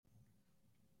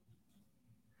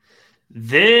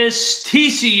This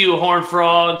TCU Horned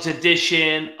Frogs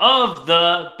edition of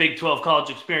the Big 12 College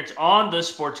Experience on the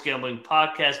Sports Gambling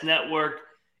Podcast Network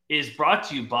is brought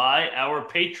to you by our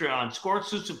Patreon. Score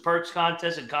exclusive perks,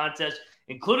 contests,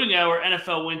 including our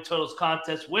NFL win totals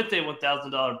contest with a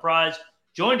 $1,000 prize.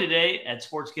 Join today at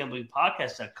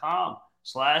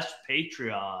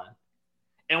sportsgamblingpodcast.com/Patreon.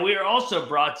 And we are also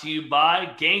brought to you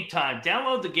by Game Time.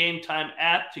 Download the Game Time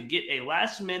app to get a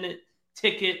last-minute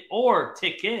ticket or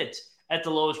tickets at the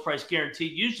lowest price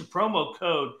guaranteed. Use the promo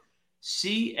code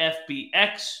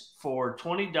CFBX for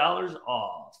 $20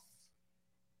 off.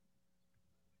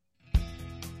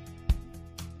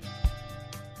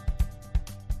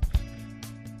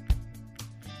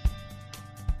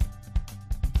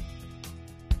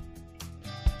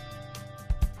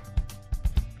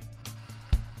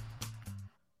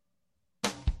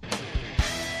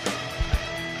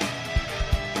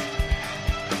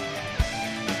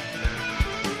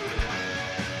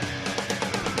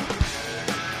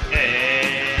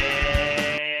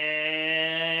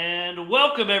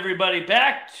 Welcome, everybody,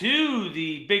 back to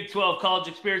the Big 12 College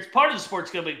Experience, part of the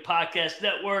Sports Gambling Podcast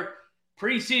Network.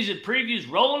 Preseason previews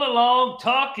rolling along,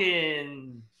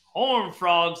 talking Horned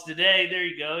Frogs today. There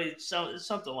you go. It's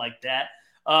something like that.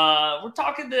 We're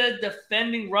talking the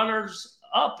defending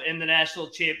runners-up in the national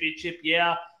championship.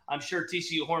 Yeah, I'm sure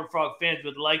TCU Horned Frog fans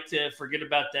would like to forget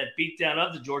about that beatdown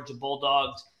of the Georgia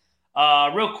Bulldogs.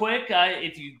 Real quick,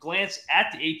 if you glance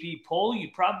at the AP poll, you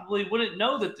probably wouldn't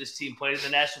know that this team played in the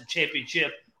national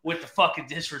championship with the fucking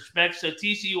disrespect. So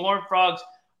TCU Horned Frogs,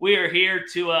 we are here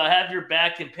to have your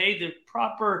back and pay the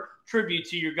proper tribute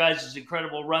to your guys'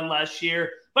 incredible run last year.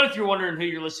 But if you're wondering who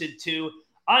you're listening to,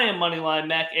 I am Moneyline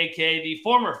Mac, a.k.a. the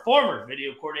former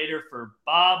video coordinator for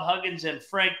Bob Huggins and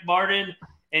Frank Martin,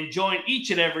 and join each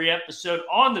and every episode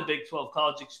on the Big 12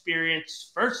 College Experience.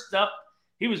 First up,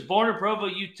 he was born in Provo,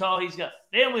 Utah. He's got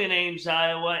family in Ames,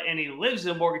 Iowa, and he lives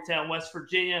in Morgantown, West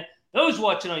Virginia. Those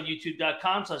watching on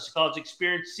youtube.com/college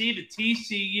experience see the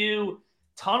TCU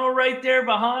tunnel right there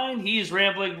behind. He is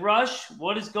Rambling Rush.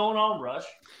 What is going on, Rush?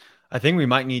 I think we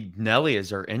might need Nelly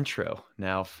as our intro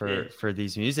now for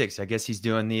these musics. I guess he's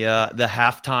doing the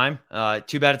halftime.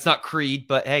 Too bad it's not Creed,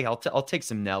 but hey, I'll take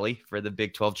some Nelly for the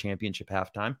Big 12 championship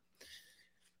halftime.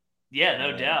 Yeah,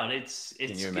 no doubt. It's.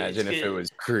 Can you imagine if it was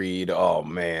Creed? Oh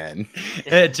man,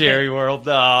 at Jerry World.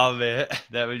 Oh man,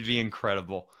 that would be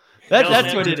incredible.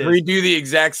 That's what it is. Redo the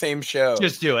exact same show.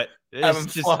 Just do it. Have them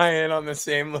flying on the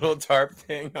same little tarp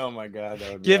thing. Oh my god,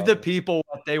 that would be give awesome. the people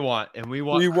what they want, and we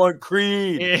want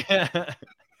Creed. Yeah.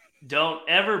 Don't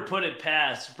ever put it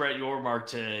past Brett Yormark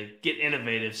to get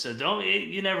innovative. So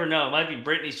you never know. It might be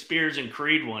Britney Spears and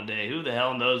Creed one day. Who the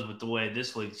hell knows with the way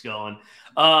this league's going?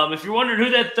 If you're wondering who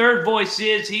that third voice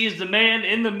is, he is the man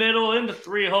in the middle, in the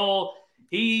three-hole.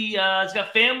 He's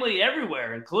got family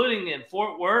everywhere, including in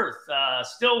Fort Worth,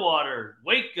 Stillwater,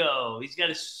 Waco. He's got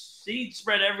a seed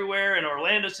spread everywhere in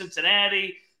Orlando,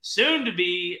 Cincinnati, soon to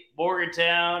be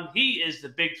Morgantown. He is the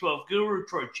Big 12 guru,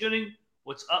 Troy Tuning.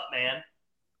 What's up, man?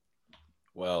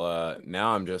 Well,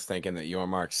 now I'm just thinking that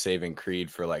Yormark's saving Creed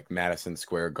for like Madison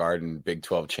Square Garden Big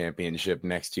 12 championship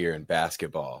next year in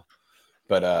basketball.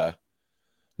 But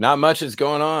not much is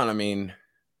going on. I mean,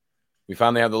 we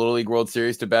finally have the Little League World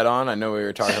Series to bet on. I know we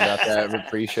were talking about that in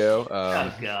pre-show.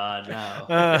 Oh, God,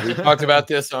 no. We talked about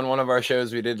this on one of our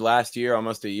shows we did last year,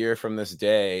 almost a year from this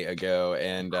day ago.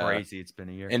 And crazy, it's been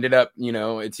a year. Ended up,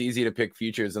 it's easy to pick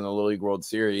futures in the Little League World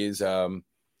Series.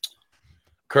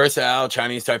 Curacao,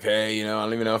 Chinese Taipei, I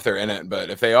don't even know if they're in it, but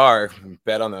if they are,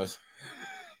 bet on those.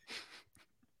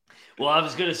 Well, I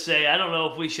was going to say, I don't know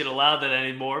if we should allow that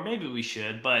anymore. Maybe we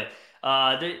should, but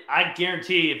I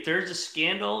guarantee if there's a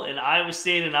scandal in Iowa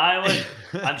State and Iowa,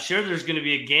 I'm sure there's going to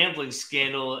be a gambling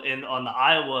scandal on the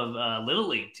Iowa Little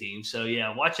League team. So,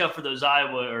 yeah, watch out for those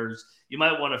Iowaers. You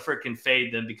might want to freaking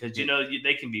fade them because,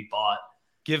 they can be bought.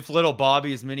 Give little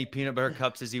Bobby as many peanut butter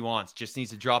cups as he wants. Just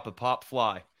needs to drop a pop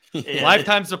fly. Yeah.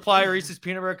 Lifetime supply of Reese's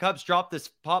peanut butter cups. Drop this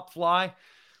pop fly.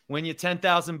 Win you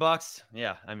 $10,000.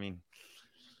 Yeah, I mean,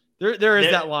 there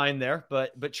is that line there,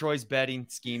 but Troy's betting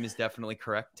scheme is definitely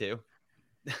correct too.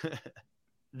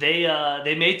 They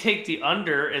may take the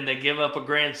under and they give up a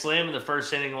grand slam in the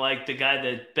first inning, like the guy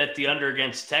that bet the under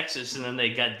against Texas, and then they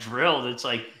got drilled. It's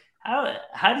like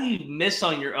how do you miss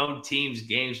on your own team's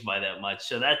games by that much?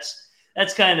 So that's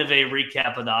kind of a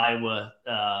recap of the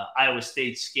Iowa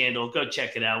State scandal. Go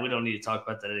check it out. We don't need to talk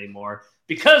about that anymore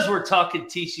because we're talking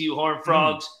TCU Horned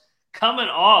Frogs coming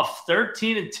off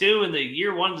 13-2 in the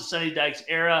year one of the Sonny Dykes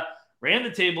era. Ran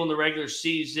the table in the regular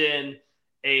season,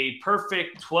 a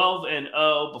perfect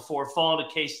 12-0 before falling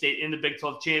to K-State in the Big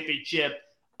 12 championship.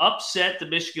 upset the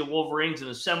Michigan Wolverines in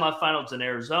the semifinals in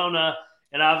Arizona.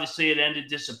 And obviously it ended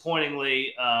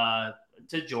disappointingly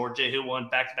to Georgia, who won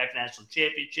back-to-back national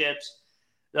championships.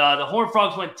 The Horned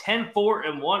Frogs went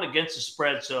 10-4-1 against the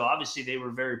spread, so obviously they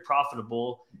were very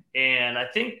profitable. And I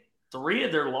think 3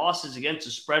 of their losses against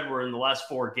the spread were in the last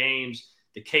 4 games: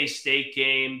 the K-State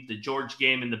game, the Georgia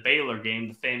game, and the Baylor game,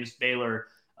 the famous Baylor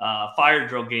fire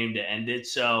drill game to end it.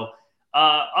 So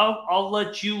I'll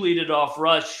let you lead it off,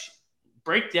 Rush.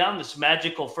 Break down this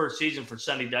magical first season for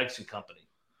Sonny Dykes and company.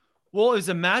 Well, it was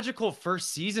a magical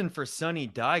first season for Sonny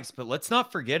Dykes, but let's not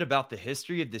forget about the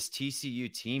history of this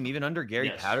TCU team, even under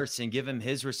Gary Patterson. Give him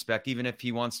his respect, even if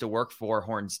he wants to work for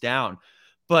Horns Down.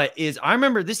 But I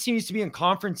remember this team used to be in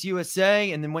Conference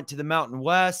USA and then went to the Mountain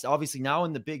West, obviously now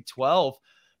in the Big 12.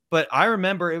 But I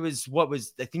remember I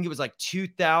think it was like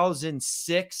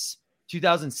 2006,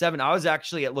 2007. I was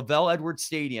actually at Lavelle Edwards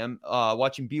Stadium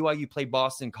watching BYU play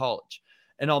Boston College.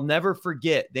 And I'll never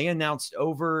forget, they announced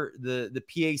over the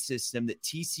PA system that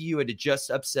TCU had just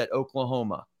upset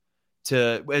Oklahoma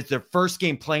as their first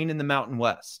game playing in the Mountain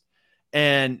West.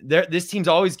 And this team's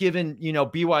always given,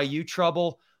 BYU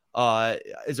trouble.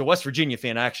 As a West Virginia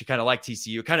fan, I actually kind of like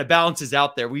TCU. It kind of balances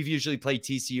out there. We've usually played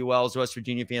TCU well as a West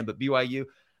Virginia fan, but BYU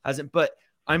hasn't. But,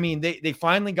 I mean, they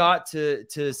finally got to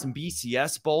some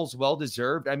BCS bowls,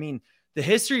 well-deserved. I mean, the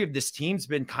history of this team's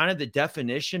been kind of the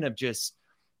definition of just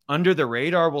under the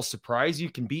radar, will surprise you,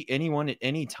 can beat anyone at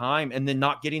any time, and then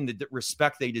not getting the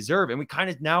respect they deserve. And we kind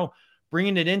of now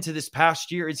bringing it into this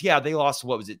past year is, they lost,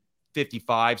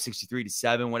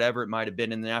 63-7, whatever it might have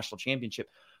been in the national championship,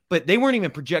 but they weren't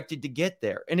even projected to get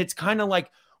there. And it's kind of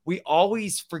like, we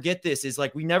always forget this, is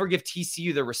like, we never give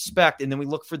TCU the respect, and then we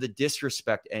look for the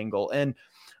disrespect angle. And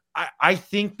I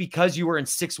think because you were in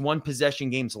 6-1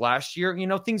 possession games last year,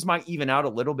 things might even out a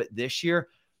little bit this year.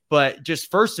 But just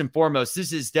first and foremost,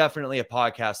 this is definitely a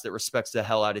podcast that respects the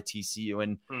hell out of TCU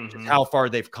and just how far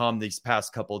they've come these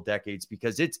past couple of decades,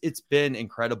 because it's been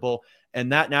incredible.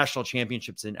 And that national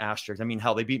championship's an asterisk. I mean,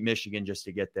 hell, they beat Michigan just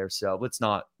to get there. So let's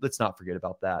not forget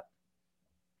about that.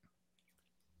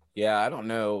 Yeah, I don't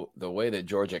know the way that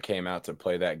Georgia came out to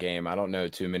play that game. I don't know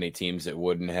too many teams that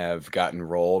wouldn't have gotten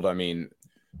rolled. I mean,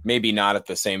 maybe not at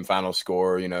the same final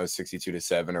score,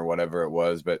 62-7 or whatever it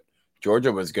was, but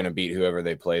Georgia was going to beat whoever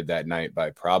they played that night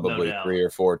by probably 3 or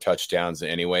 4 touchdowns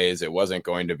anyways. It wasn't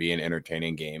going to be an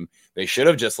entertaining game. They should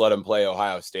have just let them play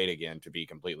Ohio State again, to be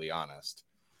completely honest.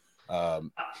 I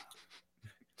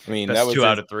mean, that was 2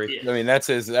 out of 3. I mean,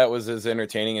 that was as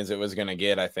entertaining as it was going to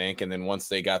get, I think. And then once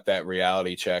they got that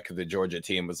reality check, the Georgia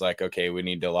team was like, okay, we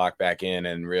need to lock back in,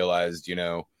 and realized,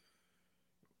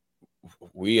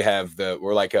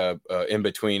 we're like a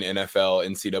in-between NFL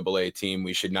NCAA team.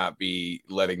 We should not be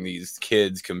letting these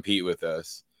kids compete with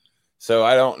us.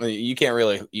 So you can't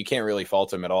really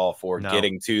fault them at all for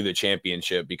getting to the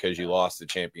championship because you lost the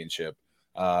championship.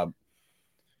 Lots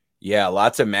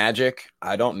of magic.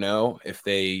 I don't know if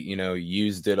they,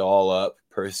 used it all up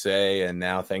per se, and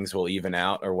now things will even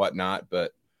out or whatnot,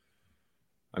 but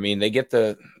I mean, they get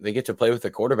to play with the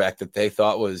quarterback that they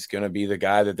thought was going to be the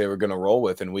guy that they were going to roll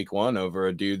with in week 1 over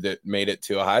a dude that made it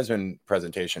to a Heisman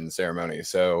presentation ceremony.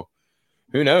 So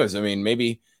who knows? I mean,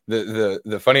 maybe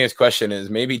the funniest question is,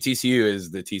 maybe TCU is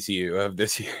the TCU of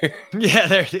this year. Yeah,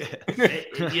 there. Troy,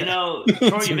 you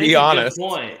make a good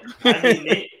point. I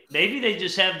mean, maybe they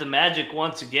just have the magic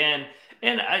once again.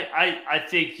 And I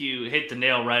think you hit the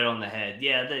nail right on the head.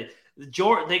 Yeah, they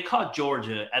caught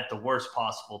Georgia at the worst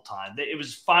possible time. It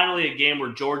was finally a game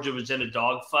where Georgia was in a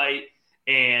dogfight,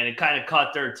 and it kind of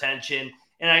caught their attention.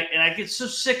 And I get so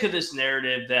sick of this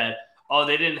narrative that,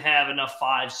 they didn't have enough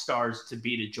 5 stars to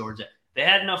beat a Georgia. They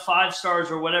had enough 5 stars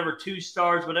or whatever, 2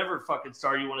 stars, whatever fucking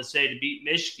star you want to say, to beat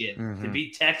Michigan, to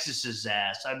beat Texas's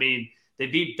ass. I mean, they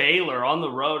beat Baylor on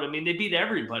the road. I mean, they beat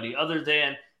everybody other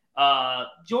than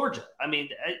Georgia. I mean,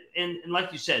 and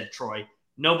like you said, Troy,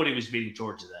 nobody was beating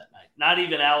Georgia that night. Not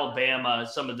even Alabama.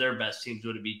 Some of their best teams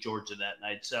would have beat Georgia that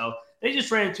night. So they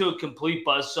just ran into a complete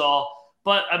buzzsaw.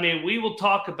 But, I mean, we will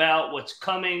talk about what's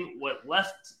coming, what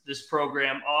left this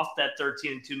program off that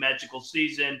 13-2 magical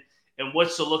season, and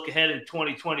what's to look ahead in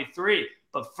 2023.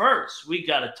 But first, we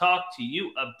got to talk to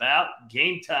you about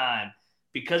Game Time,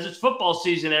 because it's football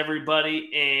season,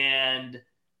 everybody. And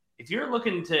if you're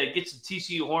looking to get some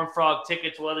TCU Horned Frog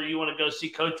tickets, whether you want to go see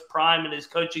Coach Prime in his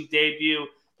coaching debut,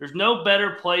 there's no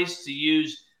better place to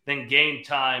use than Game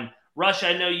Time. Rush,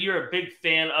 I know you're a big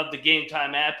fan of the Game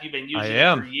Time app. You've been using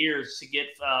it for years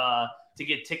to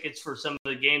get tickets for some of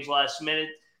the games last minute.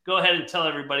 Go ahead and tell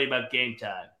everybody about Game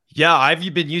Time. Yeah,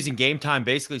 I've been using Game Time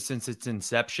basically since its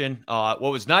inception. What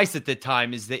was nice at the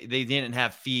time is they didn't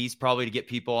have fees probably to get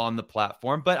people on the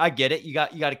platform, but I get it. You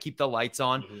got to keep the lights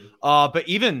on. Mm-hmm. But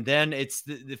even then, it's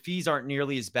the fees aren't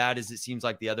nearly as bad as it seems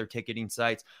like the other ticketing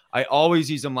sites. I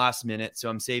always use them last minute, so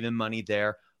I'm saving money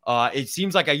there. It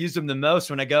seems like I use them the most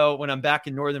when I'm back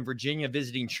in Northern Virginia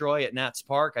visiting Troy at Nats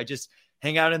Park. I just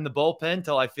hang out in the bullpen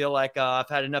till I feel like I've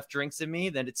had enough drinks in me.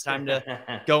 Then it's time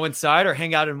to go inside or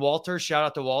hang out in Walters. Shout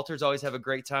out to Walters. Always have a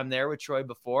great time there with Troy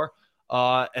before.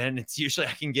 And it's usually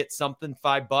I can get something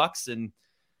 $5 and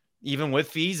even with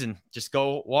fees and just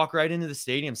go walk right into the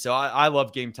stadium. So I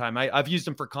love Game Time. I've used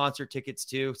them for concert tickets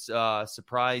too.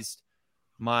 Surprised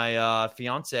my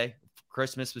fiance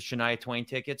Christmas with Shania Twain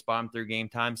tickets, bought them through Game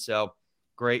Time. So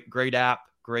great app,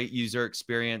 great user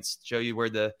experience. Show you where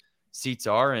the seats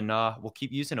are, and we'll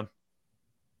keep using them.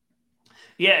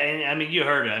 Yeah, and I mean, you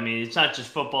heard it. I mean, it's not just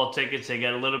football tickets. They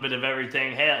got a little bit of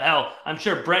everything. Hell, I'm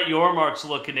sure Brett Yormark's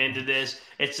looking into this.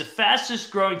 It's the fastest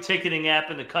growing ticketing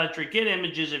app in the country. Get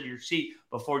images of your seat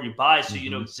before you buy so you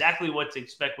know exactly what to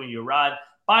expect when you arrive.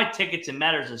 Buy tickets in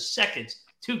matters of seconds.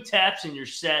 2 taps and you're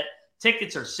set.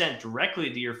 Tickets are sent directly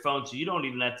to your phone, so you don't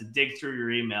even have to dig through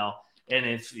your email. And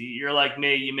if you're like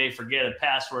me, you may forget a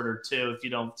password or two if you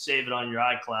don't save it on your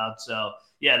iCloud. So,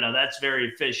 yeah, no, that's very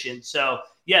efficient. So,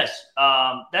 yes,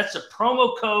 that's a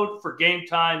promo code for Game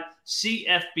Time,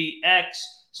 CFBX.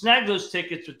 Snag those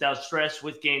tickets without stress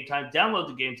with Game Time. Download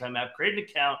the Game Time app, create an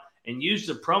account, and use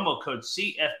the promo code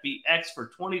CFBX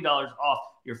for $20 off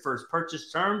your first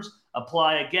purchase. Terms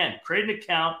apply. Again, create an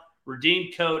account,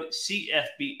 redeem code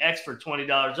CFBX for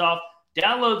 $20 off.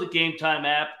 Download the Game Time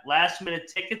app. Last minute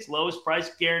tickets, lowest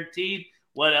price guaranteed.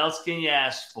 What else can you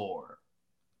ask for?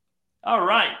 All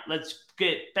right, let's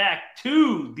get back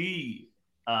to the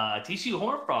TCU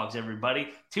Horned Frogs, everybody.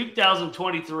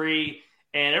 2023,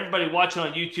 and everybody watching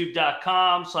on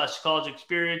youtube.com/college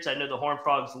experience. I know the Horned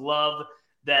Frogs love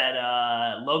that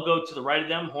logo to the right of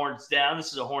them, Horns Down.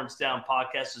 This is a Horns Down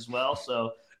podcast as well,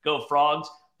 so go Frogs.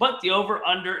 But the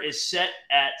over-under is set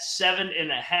at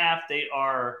 7.5. They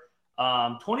are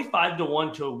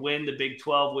 25-1 to win the Big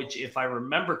 12, which, if I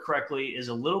remember correctly, is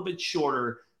a little bit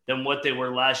shorter than what they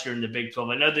were last year in the Big 12.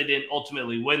 I know they didn't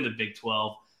ultimately win the Big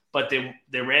 12, but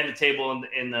they ran the table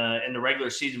in the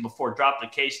regular season before dropping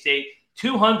K-State.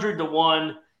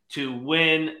 200-1 to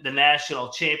win the national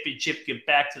championship, get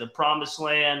back to the promised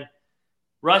land.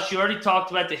 Russ, you already talked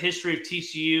about the history of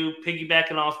TCU,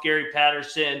 piggybacking off Gary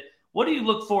Patterson. What do you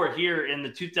look for here in the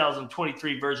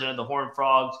 2023 version of the Horned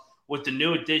Frogs with the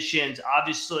new additions?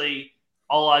 Obviously,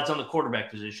 all eyes on the quarterback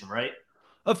position, right?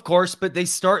 Of course, but they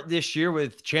start this year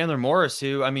with Chandler Morris,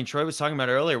 who, I mean, Troy was talking about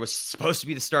earlier, was supposed to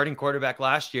be the starting quarterback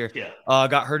last year. Yeah.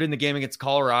 Got hurt in the game against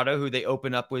Colorado, who they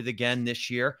open up with again this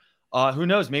year. Who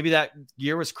knows? Maybe that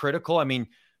year was critical. I mean,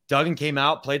 Duggan came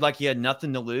out, played like he had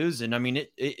nothing to lose. And I mean,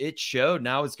 it showed.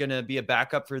 Now it's going to be a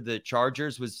backup for the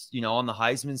Chargers, was, on the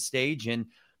Heisman stage. And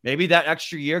maybe that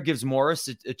extra year gives Morris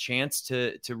a chance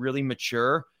to really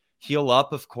mature, heal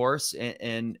up, of course.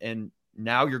 And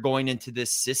now you're going into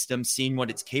this system, seeing what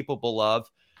it's capable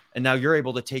of. And now you're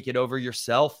able to take it over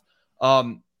yourself.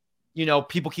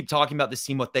 People keep talking about this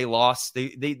team, what they lost. They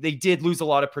did lose a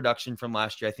lot of production from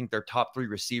last year. I think their top 3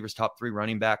 receivers, top 3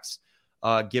 running backs,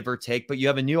 give or take. But you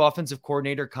have a new offensive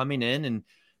coordinator coming in, and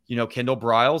Kendall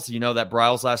Briles. That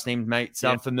Briles last name might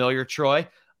sound familiar, Troy.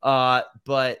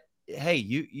 But hey,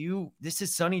 you this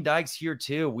is Sonny Dykes here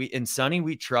too. Sonny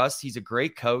we trust. He's a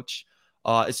great coach,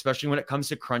 especially when it comes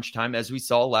to crunch time, as we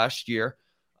saw last year.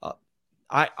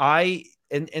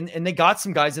 And they got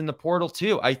some guys in the portal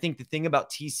too. I think the thing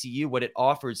about TCU, what it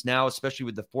offers now, especially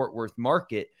with the Fort Worth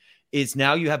market, is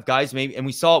now you have guys maybe, and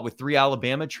we saw it with 3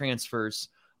 Alabama transfers.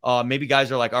 Maybe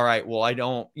guys are like, all right, well, I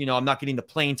don't, I'm not getting the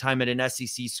playing time at an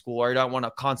SEC school, or I don't want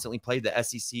to constantly play the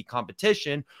SEC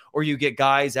competition. Or you get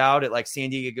guys out at like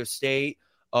San Diego State,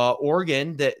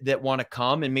 Oregon that want to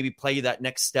come and maybe play that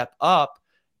next step up.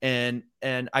 And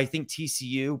I think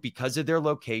TCU, because of their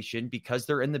location, because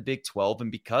they're in the Big 12,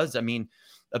 and because, I mean,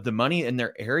 of the money in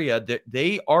their area, that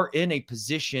they are in a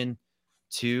position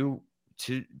to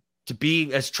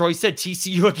be, as Troy said,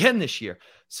 TCU again this year.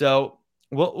 So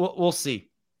we'll see.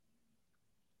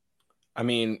 I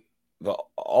mean,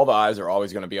 all the eyes are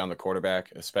always going to be on the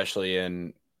quarterback, especially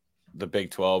in the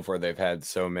Big 12, where they've had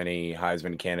so many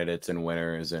Heisman candidates and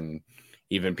winners, and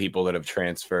even people that have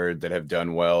transferred that have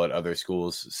done well at other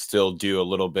schools still do a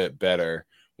little bit better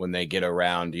when they get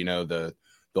around,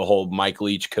 the whole Mike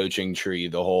Leach coaching tree,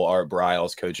 the whole Art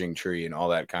Briles coaching tree, and all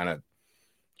that kind of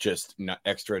just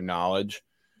extra knowledge.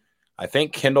 I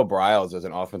think Kendall Briles as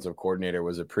an offensive coordinator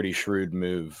was a pretty shrewd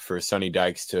move for Sonny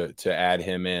Dykes to add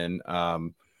him in.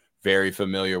 Very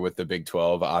familiar with the Big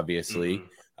 12, obviously.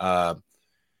 And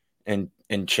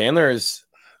Chandler's,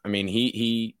 I mean,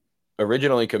 he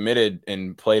originally committed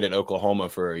and played at Oklahoma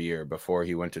for a year before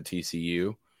he went to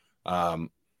TCU.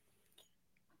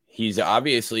 He's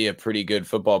obviously a pretty good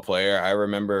football player. I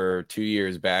remember 2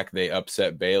 years back, they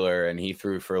upset Baylor and he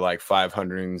threw for like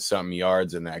 500 and something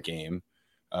yards in that game.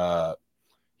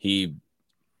 He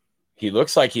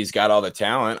looks like he's got all the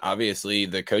talent. Obviously,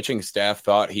 the coaching staff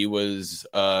thought he was,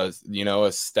 a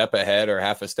step ahead or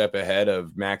half a step ahead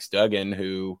of Max Duggan,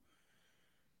 who,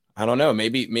 I don't know,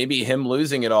 maybe him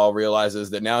losing it all realizes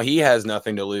that now he has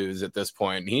nothing to lose at this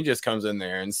point. And he just comes in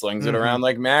there and slings it around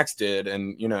like Max did.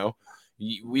 And,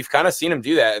 we've kind of seen him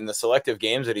do that in the selective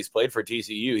games that he's played for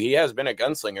TCU. He has been a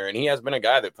gunslinger, and he has been a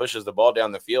guy that pushes the ball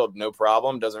down the field, no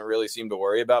problem, doesn't really seem to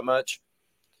worry about much.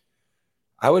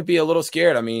 I would be a little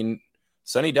scared. I mean,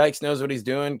 Sonny Dykes knows what he's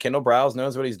doing. Kendall Briles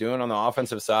knows what he's doing on the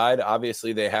offensive side.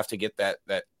 Obviously, they have to get that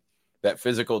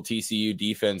physical TCU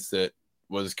defense that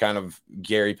was kind of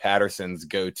Gary Patterson's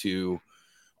go-to,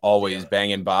 always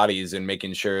banging bodies and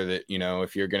making sure that,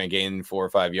 if you're going to gain 4 or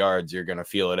 5 yards, you're going to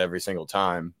feel it every single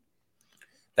time.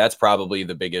 That's probably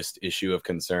the biggest issue of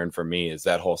concern for me, is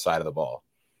that whole side of the ball.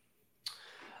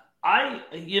 And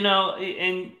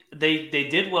they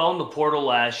did well in the portal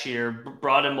last year,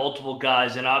 brought in multiple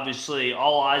guys, and obviously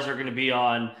all eyes are going to be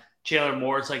on Chandler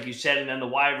Morris, like you said, and then the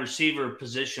wide receiver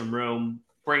position room,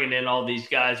 bringing in all these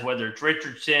guys, whether it's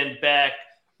Richardson, Beck,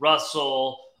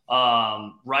 Russell,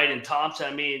 Wright, and Thompson.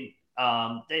 I mean,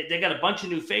 they got a bunch of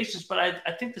new faces, but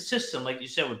I think the system, like you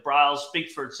said, with Briles,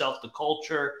 speaks for itself, the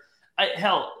culture. I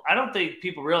don't think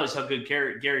people realize how good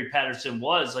Gary Patterson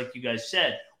was, like you guys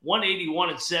said.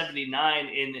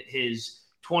 181-79 in his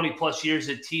 20-plus years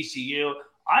at TCU.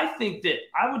 I think that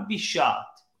I would be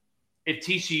shocked if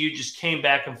TCU just came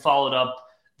back and followed up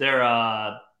their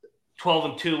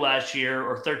 12-2 last year,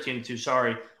 or 13-2,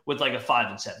 sorry, with like a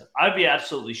 5-7. I'd be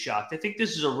absolutely shocked. I think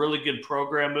this is a really good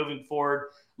program moving forward.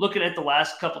 Looking at the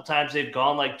last couple times they've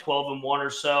gone like 12-1 or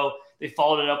so, they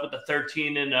followed it up with a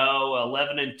 13-0,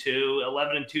 11-2,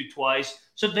 11-2 twice.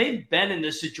 So they've been in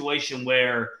this situation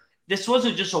where this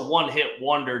wasn't just a one-hit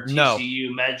wonder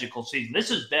TCU magical season. This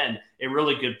has been a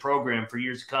really good program for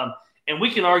years to come. And we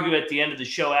can argue at the end of the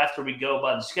show, after we go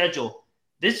by the schedule,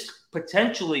 this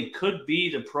potentially could be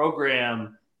the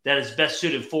program that is best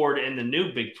suited forward in the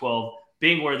new Big 12,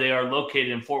 being where they are located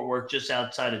in Fort Worth, just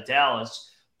outside of Dallas.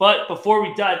 But before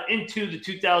we dive into the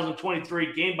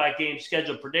 2023 game-by-game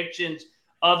schedule predictions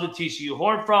of the TCU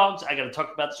Horned Frogs, I got to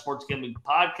talk about the Sports Gambling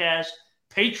Podcast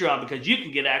Patreon, because you can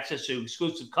get access to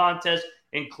exclusive contests,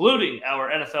 including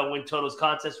our NFL win totals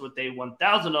contest with a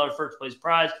 $1,000 first place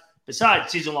prize.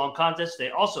 Besides season-long contests, they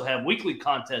also have weekly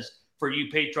contests for you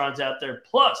patrons out there,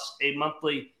 plus a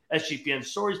monthly SGPN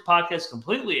Stories podcast,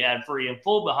 completely ad-free and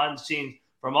full behind the scenes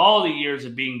from all the years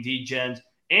of being D-Gens.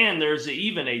 And there's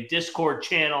even a Discord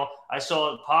channel. I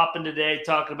saw it popping today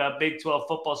talking about Big 12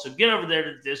 football. So get over there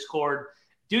to the Discord.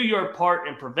 Do your part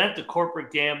and prevent the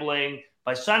corporate gambling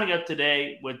by signing up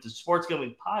today with the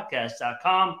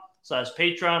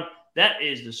sportsgamblingpodcast.com/Patreon. That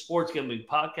is the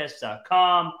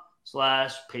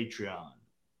sportsgamblingpodcast.com/Patreon.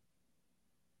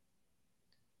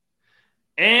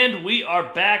 And we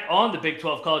are back on the Big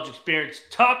 12 College Experience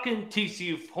talking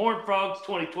TCU Horned Frogs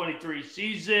 2023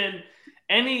 season.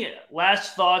 Any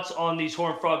last thoughts on these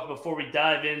Horned Frogs before we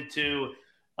dive into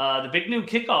the big noon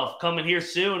kickoff coming here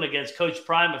soon against Coach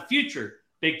Prime, a future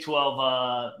Big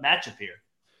 12 matchup here?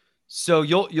 So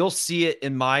you'll see it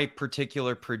in my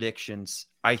particular predictions.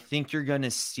 I think you're going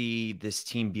to see this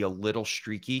team be a little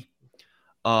streaky.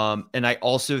 And I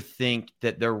also think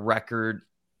that their record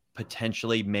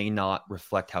potentially may not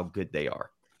reflect how good they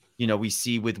are. We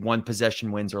see with one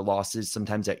possession wins or losses,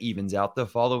 sometimes that evens out the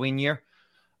following year.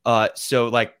 So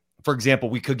like, for example,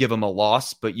 we could give them a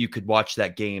loss, but you could watch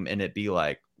that game and it'd be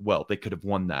like, well, they could have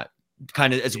won that,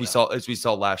 kind of as we saw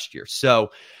last year.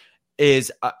 So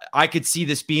I could see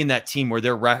this being that team where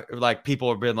they're like, people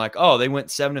have been like, oh, they went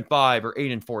 7-5 or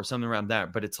 8-4, something around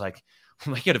that. But it's like,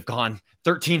 they could have gone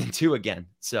 13-2 again.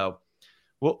 So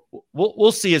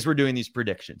we'll see as we're doing these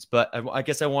predictions, but I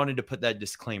guess I wanted to put that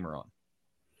disclaimer on.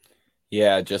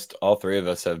 Yeah, just all three of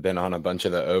us have been on a bunch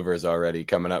of the overs already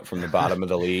coming up from the bottom of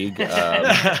the league.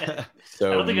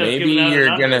 So maybe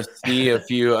you're going to see a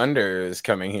few unders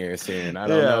coming here soon. I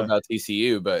don't know about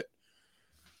TCU, but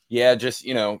yeah, just,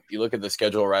 you look at the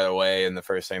schedule right away, and the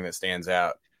first thing that stands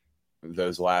out,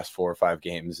 those last 4 or 5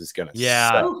 games is going to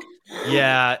suck.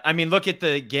 Yeah. I mean, look at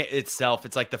the game itself.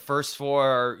 It's like the first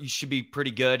 4, you should be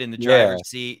pretty good in the driver's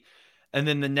seat. And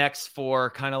then the next 4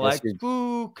 kind of like,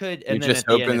 ooh, could. And you're then just at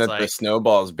the hoping end, that it's the like,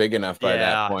 snowball's big enough by that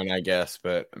yeah. point, I guess.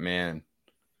 But man,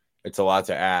 it's a lot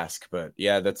to ask. But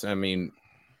yeah,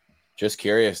 just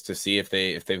curious to see if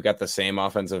they've got the same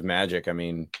offensive magic. I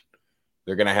mean,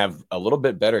 they're going to have a little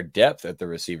bit better depth at the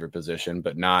receiver position,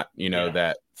 but not,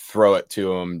 that throw it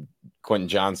to them. Quentin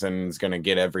Johnson's going to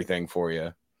get everything for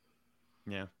you.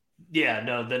 Yeah. Yeah,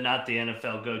 no, they're not the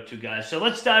NFL go-to guys. So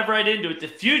let's dive right into it. The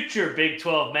future Big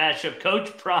 12 matchup.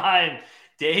 Coach Prime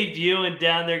debuting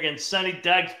down there against Sonny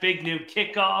Dykes. Big new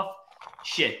kickoff.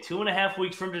 Shit, 2.5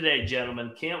 weeks from today,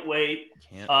 gentlemen. Can't wait.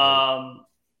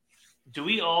 Do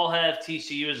we all have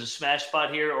TCU as a smash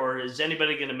spot here, or is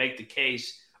anybody going to make the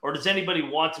case, or does anybody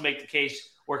want to make the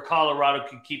case where Colorado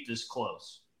could keep this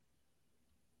close?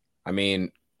 I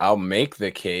mean, I'll make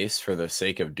the case for the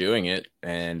sake of doing it,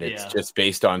 and it's just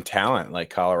based on talent.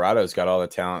 Like, Colorado's got all the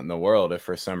talent in the world. If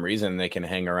for some reason they can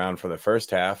hang around for the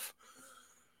first half,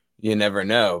 you never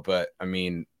know. But, I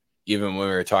mean, even when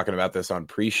we were talking about this on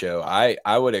pre-show,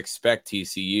 I would expect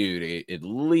TCU to at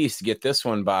least get this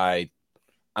one by,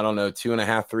 I don't know,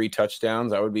 2.5, 3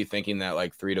 touchdowns. I would be thinking that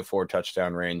like 3 to 4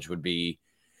 touchdown range would be,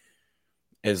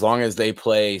 as long as they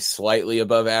play slightly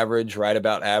above average, right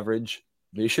about average,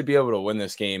 they should be able to win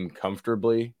this game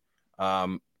comfortably.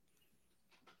 But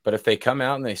if they come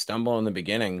out and they stumble in the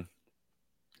beginning,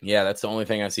 that's the only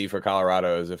thing I see for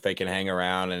Colorado is if they can hang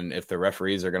around, and if the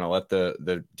referees are going to let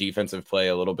the defensive play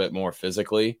a little bit more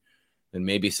physically, then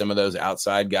maybe some of those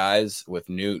outside guys with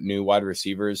new wide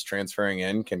receivers transferring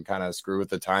in can kind of screw with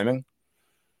the timing.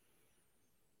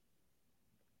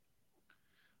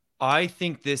 I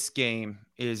think this game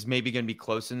is maybe going to be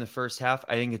close in the first half.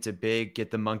 I think it's a big get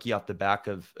the monkey off the back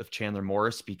of Chandler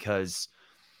Morris, because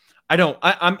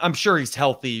I'm sure he's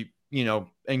healthy,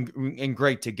 and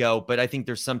great to go. But I think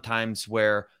there's sometimes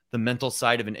where the mental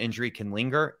side of an injury can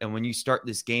linger. And when you start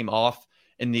this game off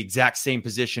in the exact same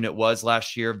position it was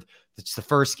last year, it's the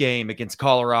first game against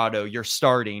Colorado, you're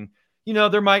starting,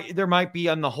 there might be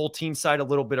on the whole team side a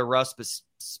little bit of rust, but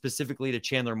specifically to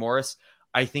Chandler Morris.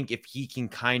 I think if he can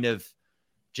kind of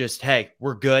just, hey,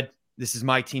 we're good. This is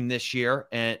my team this year.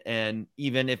 And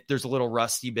even if there's a little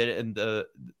rusty bit in the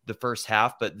first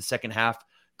half, but the second half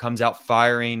comes out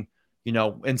firing,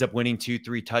 ends up winning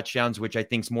 2-3 touchdowns, which I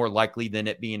think is more likely than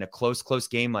it being a close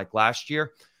game like last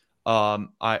year. I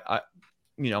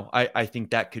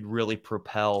think that could really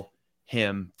propel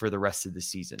him for the rest of the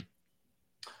season.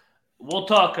 We'll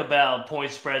talk about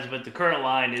point spreads, but the current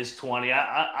line is 20.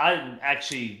 I'm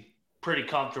actually pretty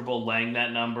comfortable laying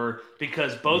that number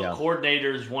because both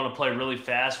coordinators want to play really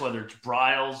fast, whether it's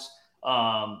Bryles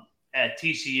at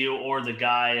TCU or the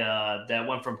guy that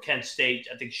went from Kent State,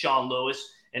 I think Sean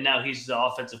Lewis, and now he's the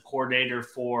offensive coordinator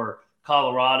for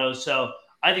Colorado. So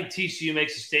I think TCU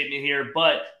makes a statement here.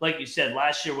 But like you said,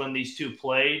 last year when these two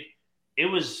played, it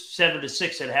was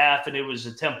 7-6 at half, and it was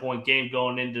a 10-point game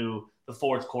going into the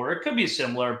fourth quarter. It could be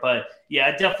similar, but yeah,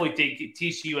 I definitely think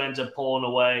TCU ends up pulling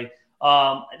away.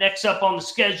 Next up on the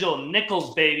schedule,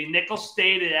 Nichols, baby. Nichols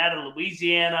State out of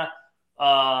Louisiana.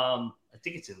 I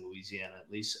think it's in Louisiana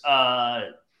at least.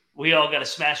 We all got a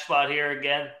smash spot here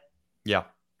again. Yeah.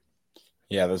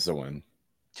 Yeah, this is a win.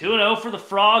 2-0 for the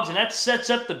Frogs, and that sets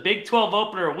up the Big 12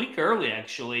 opener a week early,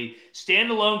 actually.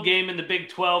 Standalone game in the Big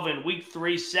 12 in Week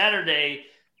 3, Saturday,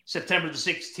 September the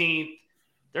 16th.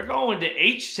 They're going to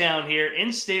H-Town here,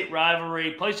 in-state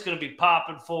rivalry. Place going to be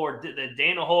popping for the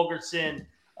Dana Holgorsen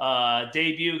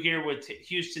debut here with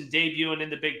Houston debuting in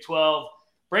the Big 12.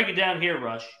 Break it down here,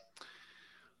 Rush.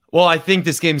 Well, I think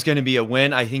this game's going to be a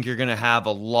win. I think you're going to have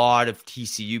a lot of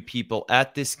TCU people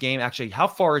at this game. Actually, how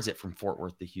far is it from Fort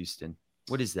Worth to Houston?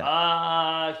 What is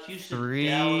that? Houston, 3,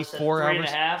 Dallas, 4 hours?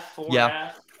 3.5, 4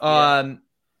 yeah. and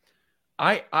a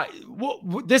half.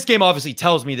 Well, this game obviously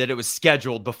tells me that it was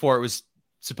scheduled before it was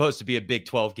supposed to be a Big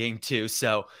 12 game too.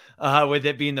 So with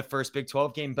it being the first Big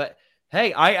 12 game, but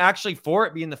hey, I actually for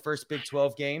it being the first Big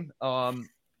 12 game,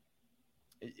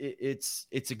 it's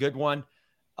a good one.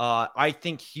 I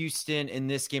think Houston in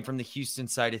this game, from the Houston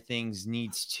side of things,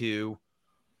 needs to,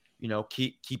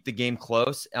 keep the game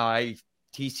close.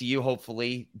 TCU,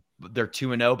 hopefully they're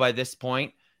 2-0 by this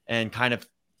point and kind of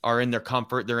are in their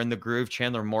comfort. They're in the groove.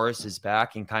 Chandler Morris is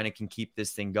back and kind of can keep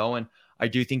this thing going. I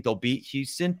do think they'll beat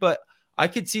Houston, but I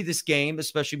could see this game,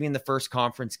 especially being the first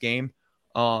conference game,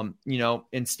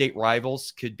 in-state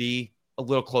rivals, could be a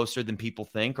little closer than people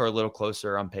think, or a little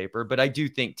closer on paper. But I do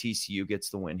think TCU gets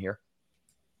the win here.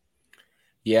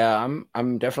 Yeah,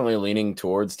 I'm definitely leaning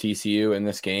towards TCU in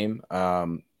this game.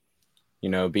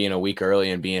 Being a week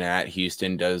early and being at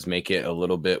Houston does make it a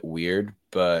little bit weird,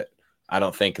 but I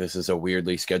don't think this is a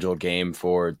weirdly scheduled game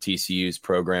for TCU's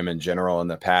program in general. In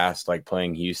the past, like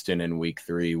playing Houston in week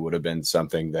 3 would have been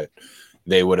something that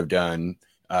they would have done.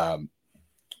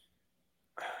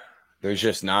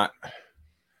 There's not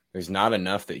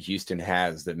enough that Houston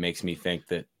has that makes me think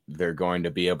that they're going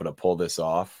to be able to pull this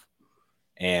off.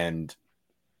 And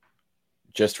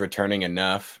just returning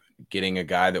enough, getting a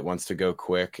guy that wants to go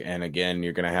quick. And again,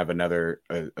 you're going to have another,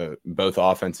 both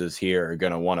offenses here are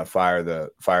going to want to fire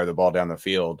the ball down the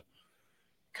field,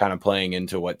 kind of playing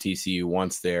into what TCU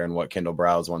wants there and what Kendall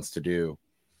Browse wants to do.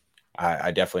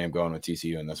 I definitely am going with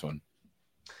TCU in this one.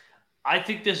 I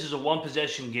think this is a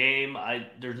one-possession game.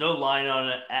 There's no line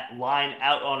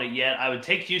out on it yet. I would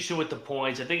take Houston with the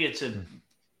points. I think it's a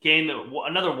game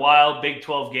another wild Big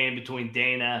 12 game between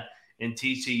Dana and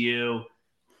TCU.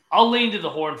 I'll lean to the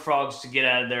Horned Frogs to get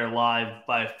out of there alive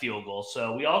by a field goal.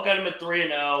 So we all got them at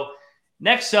 3-0.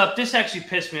 Next up, this actually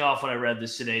pissed me off when I read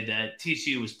this today that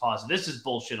TCU was positive. This is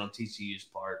bullshit on TCU's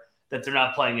part that they're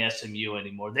not playing SMU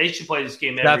anymore. They should play this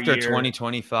game every year. After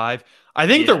 2025. I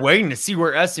think they're waiting to see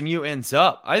where SMU ends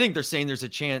up. I think they're saying there's a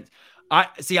chance.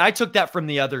 I took that from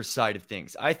the other side of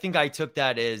things. I think I took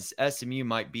that as SMU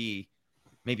might be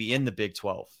maybe in the Big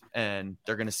 12, and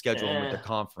they're going to schedule them with the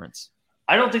conference.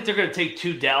 I don't think they're going to take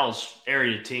 2 Dallas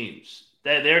area teams.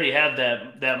 They already have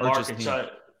that market. So,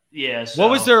 yeah. So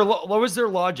what was their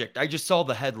logic? I just saw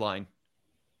the headline.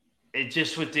 It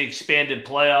just with the expanded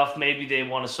playoff, maybe they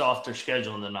want a softer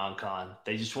schedule in the non-con.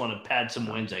 They just want to pad some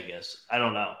wins, I guess. I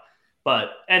don't know.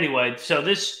 But anyway, so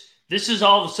this is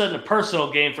all of a sudden a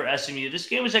personal game for SMU. This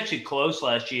game was actually close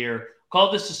last year.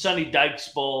 Called this the Sonny Dykes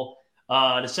Bowl.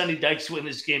 The Sonny Dykes win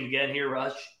this game again here,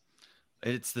 Rush.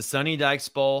 It's the Sonny Dykes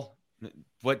Bowl.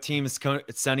 What team is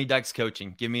Sonny Dykes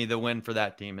coaching? Give me the win for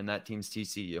that team, and that team's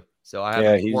TCU. So I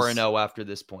have 4-0 after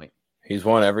this point. He's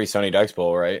won every Sonny Dykes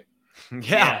Bowl, right?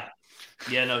 Yeah.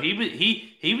 Yeah, no, he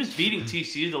was beating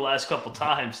TCU the last couple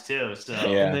times too. So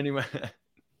yeah. And then he went.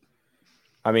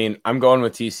 I mean, I'm going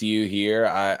with TCU here.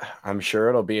 I'm sure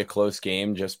it'll be a close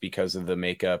game just because of the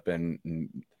makeup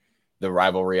and the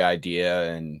rivalry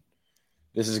idea. And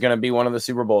this is going to be one of the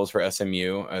Super Bowls for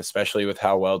SMU, especially with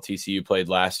how well TCU played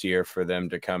last year for them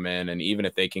to come in. And even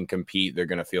if they can compete, they're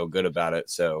going to feel good about it.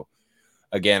 So,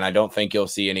 again, I don't think you'll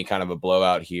see any kind of a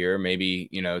blowout here. Maybe,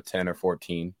 10 or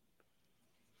 14.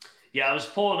 Yeah, I was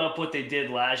pulling up what they did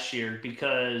last year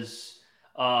because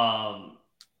I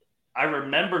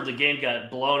remember the game got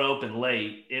blown open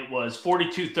late. It was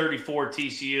 42-34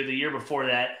 TCU. The year before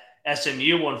that,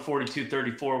 SMU won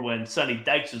 42-34 when Sonny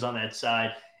Dykes was on that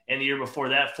side. And the year before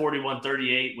that,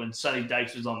 41-38 when Sonny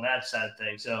Dykes was on that side of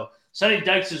things. So Sonny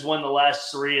Dykes has won the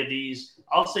last 3 of these.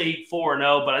 I'll say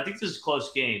 4-0, but I think this is a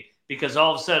close game because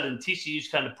all of a sudden TCU's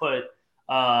kind of put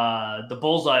the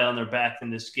bullseye on their back in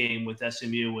this game with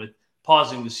SMU with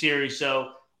pausing the series.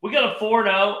 So we got a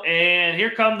 4-0, and here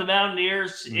come the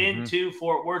Mountaineers into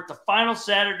Fort Worth. The final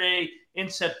Saturday in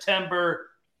September.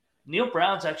 Neil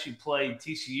Brown's actually played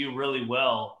TCU really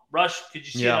well. Rush, could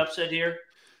you see an upset here?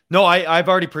 No, I've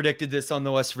already predicted this on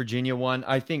the West Virginia one.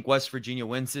 I think West Virginia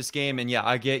wins this game. And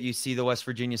I get you see the West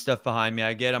Virginia stuff behind me.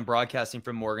 I'm broadcasting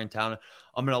from Morgantown.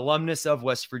 I'm an alumnus of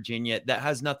West Virginia. That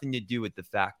has nothing to do with the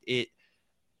fact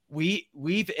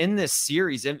we've in this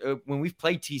series, and when we've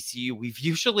played TCU, we've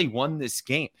usually won this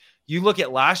game. You look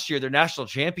at last year, their national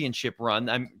championship run,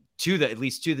 at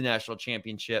least to the national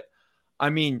championship. I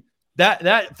mean,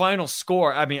 that final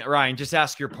score, I mean, Ryan, just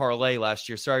ask your parlay last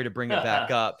year. Sorry to bring it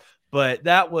back up. But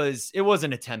it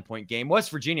wasn't a 10-point game. West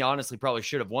Virginia honestly probably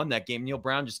should have won that game. Neil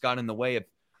Brown just got in the way of,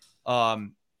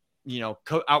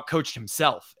 outcoached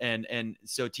himself. And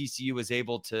so TCU was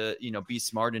able to, be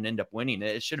smart and end up winning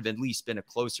it. It should have at least been a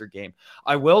closer game.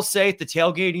 I will say the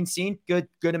tailgating scene, good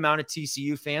amount of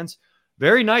TCU fans,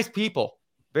 very nice people,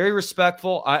 very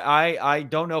respectful. I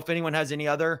don't know if anyone has any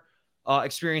other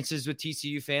experiences with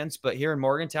TCU fans, but here in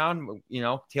Morgantown,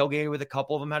 tailgated with a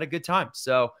couple of them, had a good time.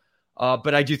 So,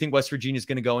 but I do think West Virginia is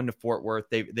going to go into Fort Worth.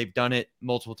 They've done it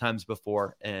multiple times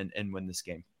before and win this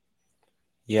game.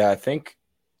 Yeah, I think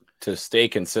to stay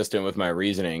consistent with my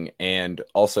reasoning, and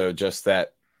also just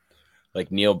that,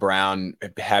 like Neil Brown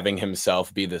having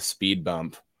himself be the speed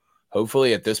bump.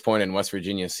 Hopefully at this point in West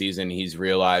Virginia's season, he's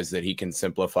realized that he can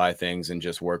simplify things and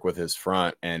just work with his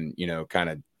front and, kind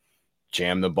of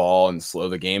jam the ball and slow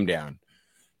the game down.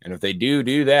 And if they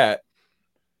do that,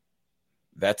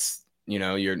 that's,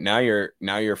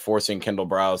 you're forcing Kendall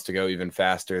Browse to go even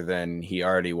faster than he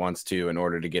already wants to in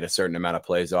order to get a certain amount of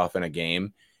plays off in a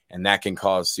game. And that can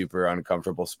cause super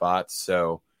uncomfortable spots.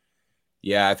 So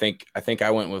yeah, I think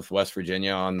I went with West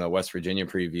Virginia on the West Virginia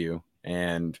preview,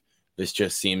 and this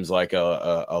just seems like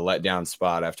a letdown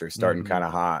spot after starting kind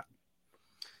of hot.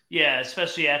 Yeah,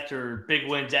 especially after big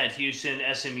wins at Houston,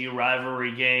 SMU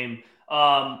rivalry game.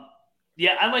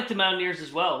 Yeah, I like the Mountaineers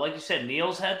as well. Like you said,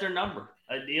 Neil's had their number.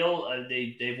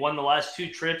 They've won the last 2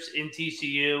 trips in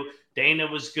TCU. Dana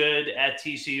was good at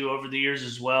TCU over the years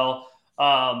as well.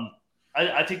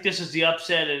 I think this is the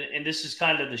upset, and this is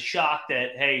kind of the shock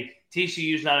that, hey,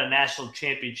 TCU's not a national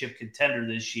championship contender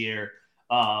this year,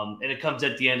 and it comes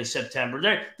at the end of September.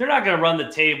 They're not going to run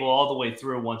the table all the way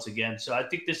through once again. So I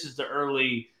think this is the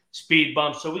early speed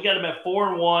bump. So we got them at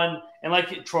 4-1, and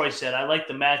like Troy said, I like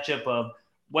the matchup of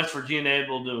West Virginia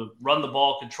able to run the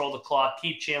ball, control the clock,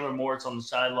 keep Chandler Morris on the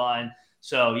sideline.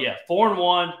 So, yeah,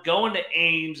 4-1, going to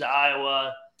Ames,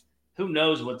 Iowa. Who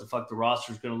knows what the fuck the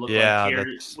roster is going to look like here.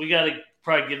 We got to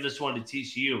probably give this one to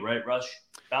TCU, right, Rush?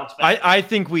 Bounce back. I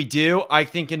think we do. I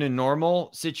think in a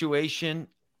normal situation,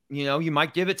 you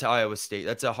might give it to Iowa State.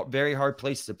 That's a very hard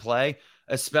place to play,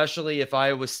 especially if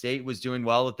Iowa State was doing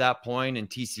well at that point and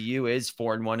TCU is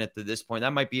 4-1 at this point.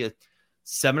 That might be a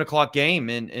 7:00 game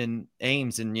in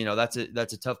Ames. And, that's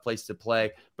a tough place to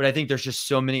play. But I think there's just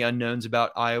so many unknowns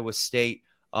about Iowa State.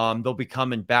 They'll be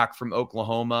coming back from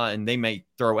Oklahoma and they may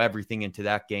throw everything into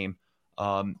that game.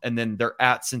 And then they're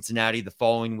at Cincinnati the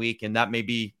following week. And that may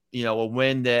be, a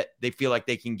win that they feel like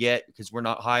they can get because we're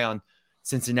not high on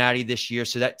Cincinnati this year.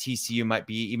 So that TCU might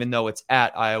be, even though it's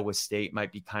at Iowa State,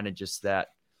 might be kind of just that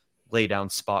lay down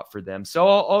spot for them. So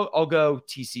I'll go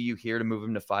TCU here to move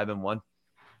them to 5-1.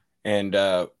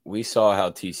 And we saw how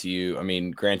TCU, I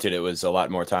mean, granted, it was a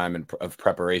lot more time of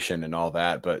preparation and all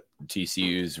that, but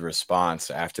TCU's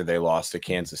response after they lost to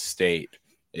Kansas State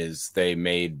is they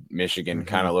made Michigan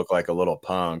kind of look like a little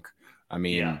punk. I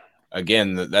mean,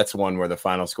 again, that's one where the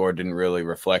final score didn't really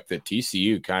reflect that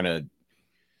TCU kind of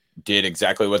did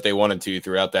exactly what they wanted to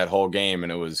throughout that whole game,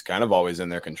 and it was kind of always in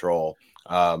their control.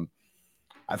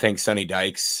 I think Sonny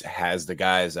Dykes has the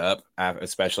guys up,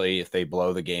 especially if they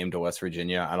blow the game to West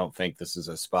Virginia. I don't think this is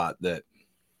a spot that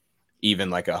even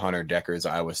like a Hunter Decker's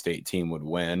Iowa State team would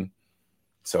win.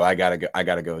 So I gotta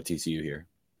go with TCU here.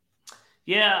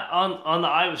 Yeah, on the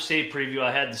Iowa State preview,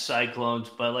 I had the Cyclones,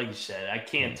 but like you said, I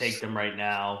can't take them right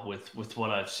now with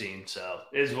what I've seen. So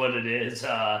it is what it is.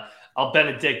 I'll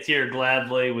Benedict here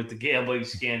gladly with the gambling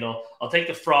scandal. I'll take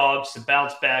the Frogs to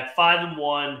bounce back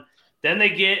 5-1. Then they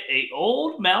get a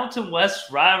old Mountain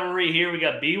West rivalry here. We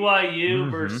got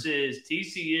BYU versus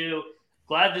TCU.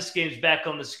 Glad this game's back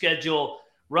on the schedule.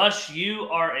 Rush, you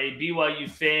are a BYU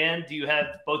fan. Do you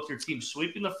have both your teams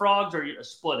sweeping the Frogs or are you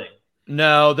splitting?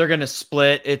 No, they're going to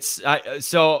split.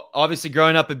 So obviously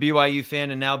growing up a BYU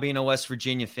fan and now being a West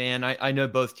Virginia fan, I know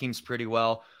both teams pretty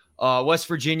well. West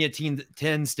Virginia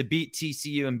tends to beat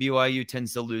TCU and BYU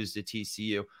tends to lose to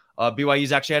TCU.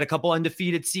 BYU's actually had a couple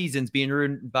undefeated seasons being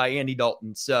ruined by Andy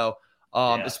Dalton. So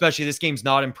especially this game's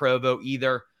not in Provo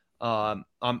either. I'm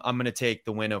going to take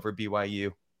the win over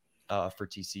BYU for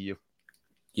TCU.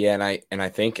 Yeah, and I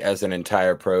think as an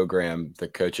entire program, the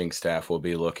coaching staff will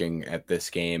be looking at this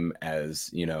game as,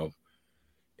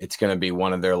 it's going to be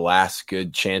one of their last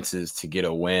good chances to get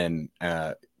a win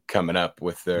coming up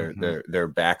with their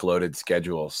backloaded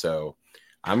schedule. So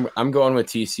I'm going with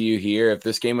TCU here. If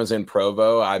this game was in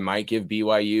Provo, I might give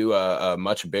BYU a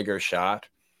much bigger shot.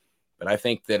 But I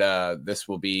think that this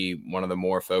will be one of the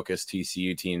more focused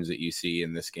TCU teams that you see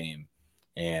in this game.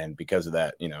 And because of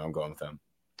that, I'm going with them.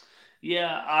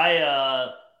 Yeah,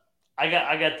 I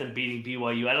got them beating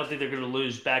BYU. I don't think they're going to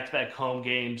lose back-to-back home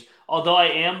games. Although I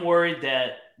am worried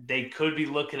that they could be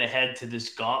looking ahead to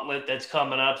this gauntlet that's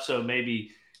coming up. So maybe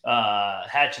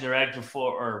hatching their egg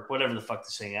before, or whatever the fuck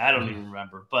they're saying. I don't even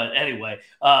remember. But anyway,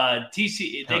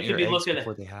 TC they could be looking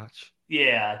before they hatch.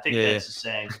 Yeah, I think that's the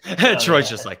saying. Troy's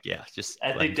just like,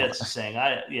 I think that's the saying.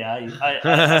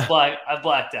 I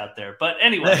blacked out there. But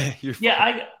anyway,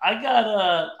 I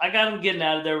got them getting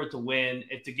out of there with the win.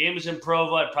 If the game was in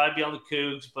Provo, I'd probably be on the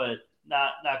Cougs, but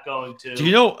not going to. Do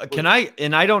you know?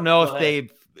 I don't know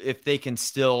if they can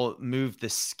still move the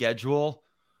schedule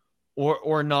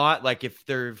or not. Like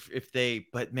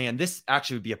but man, this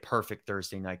actually would be a perfect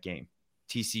Thursday night game.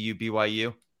 TCU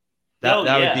BYU. That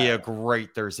would be a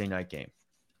great Thursday night game.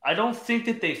 I don't think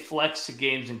that they flex the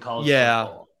games in college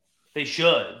football. They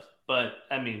should, but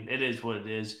I mean, it is what it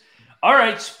is. All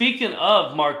right, speaking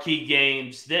of marquee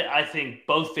games, I think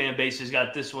both fan bases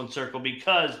got this one circled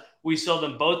because we saw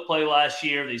them both play last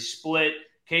year. They split.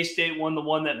 K-State won the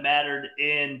one that mattered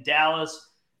in Dallas.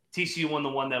 TCU won the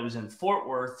one that was in Fort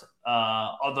Worth,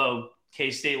 although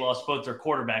K-State lost both their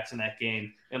quarterbacks in that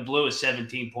game and blew a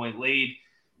 17-point lead.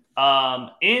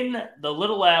 In the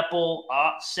Little Apple,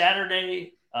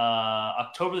 Saturday,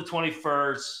 October the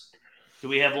 21st, Do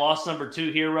we have loss number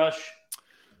 2 here, Rush?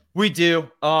 We do.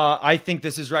 I think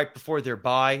this is right before their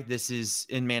bye. This is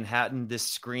in Manhattan. This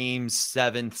screams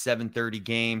 7:30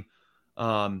 game.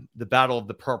 The Battle of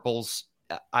the Purples.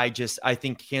 I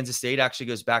think Kansas State actually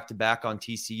goes back to back on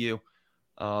TCU.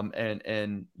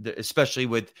 Especially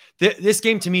with this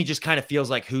game, to me, just kind of feels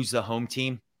like who's the home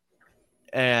team.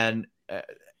 And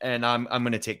I'm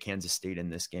going to take Kansas State in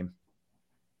this game.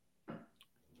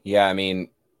 Yeah, I mean,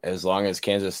 as long as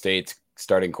Kansas State's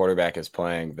starting quarterback is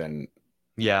playing, then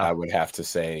yeah, I would have to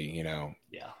say,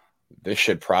 this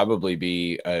should probably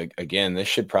be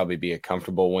a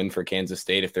comfortable win for Kansas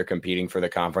State if they're competing for the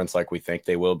conference like we think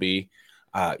they will be.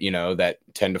 That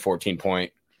 10 to 14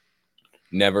 point,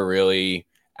 never really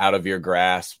out of your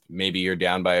grasp. Maybe you're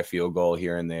down by a field goal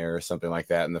here and there or something like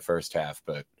that in the first half,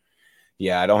 but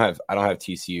yeah, I don't have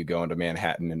TCU going to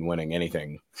Manhattan and winning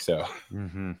anything. So,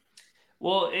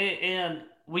 Well, and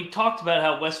we talked about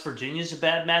how West Virginia's a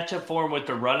bad matchup for them with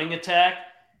their running attack.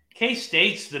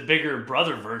 K-State's the bigger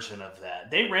brother version of that.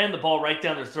 They ran the ball right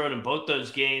down their throat in both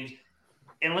those games.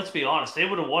 And let's be honest, they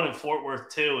would have won in Fort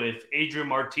Worth too if Adrian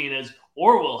Martinez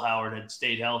or Will Howard had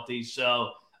stayed healthy.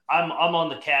 So I'm on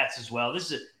the Cats as well.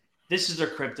 This is their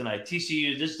kryptonite.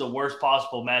 TCU, this is the worst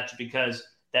possible matchup because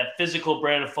that physical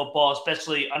brand of football,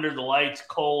 especially under the lights,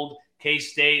 cold,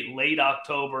 K-State, late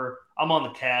October. I'm on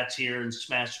the Cats here in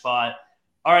smash spot.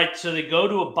 All right, so they go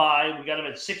to a bye. We got them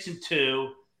at 6-2.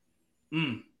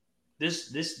 This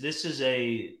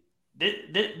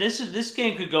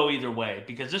game could go either way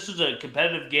because this was a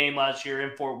competitive game last year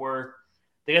in Fort Worth.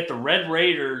 They got the Red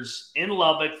Raiders in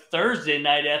Lubbock Thursday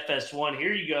night FS1.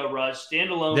 Here you go, Rush.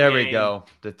 Standalone. There game. We go.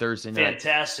 The Thursday night.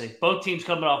 Fantastic. Both teams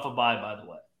coming off a bye, by the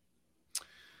way.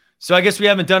 So I guess we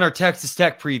haven't done our Texas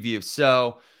Tech preview.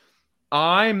 So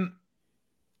I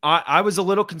was a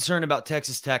little concerned about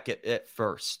Texas Tech at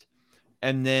first.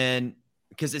 And then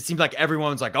because it seemed like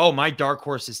everyone's like, oh, my dark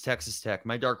horse is Texas Tech.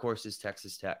 My dark horse is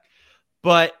Texas Tech.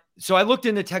 But so I looked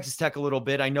into Texas Tech a little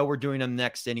bit. I know we're doing them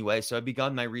next anyway. So I've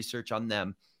begun my research on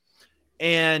them.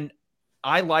 And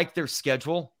I like their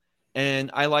schedule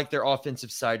and I like their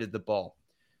offensive side of the ball.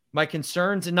 My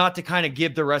concerns, and not to kind of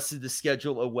give the rest of the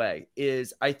schedule away,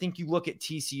 is I think you look at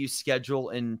TCU's schedule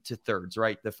into thirds,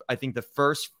 right? I think the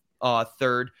first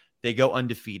third, they go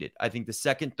undefeated. I think the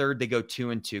second third, they go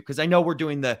 2-2. Because I know we're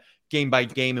doing the game by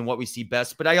game and what we see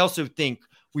best. But I also think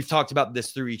we've talked about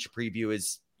this through each preview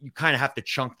is you kind of have to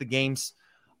chunk the games.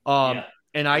 And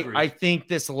I think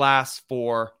this last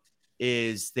 4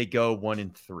 is they go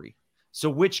 1-3. So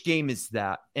which game is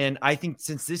that? And I think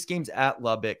since this game's at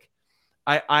Lubbock,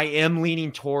 I am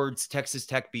leaning towards Texas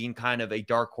Tech being kind of a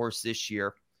dark horse this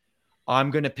year. I'm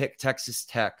going to pick Texas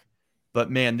Tech. But,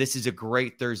 man, this is a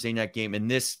great Thursday night game. And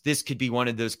this could be one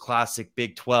of those classic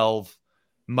Big 12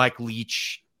 Mike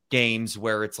Leach games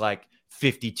where it's like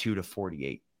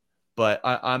 52-48. But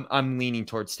I'm leaning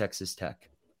towards Texas Tech.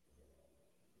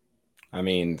 I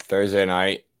mean, Thursday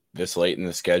night, this late in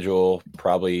the schedule,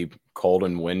 probably cold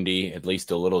and windy, at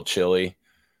least a little chilly.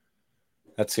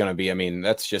 That's going to be,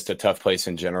 that's just a tough place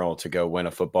in general to go win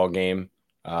a football game.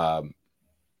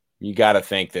 You got to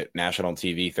think that national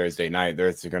TV Thursday night,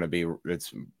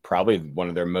 it's probably one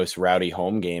of their most rowdy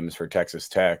home games for Texas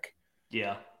Tech.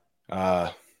 Yeah.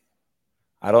 I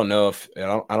don't know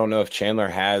if Chandler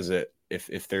has it,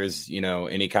 if there's,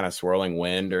 any kind of swirling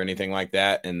wind or anything like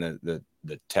that. And the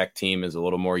Tech team is a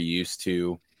little more used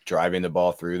to driving the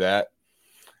ball through that.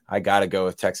 I got to go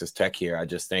with Texas Tech here. I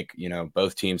just think,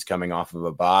 both teams coming off of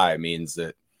a bye means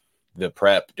that the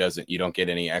prep you don't get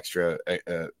any extra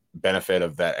benefit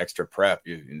of that extra prep.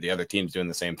 The other team's doing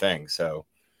the same thing. So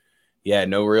yeah,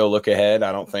 no real look ahead.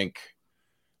 I don't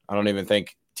even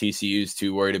think TCU's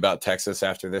too worried about Texas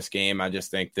after this game. I just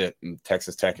think that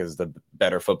Texas Tech is the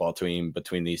better football team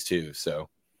between these two. So.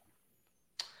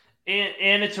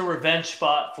 And it's a revenge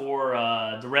spot for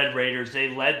the Red Raiders.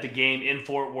 They led the game in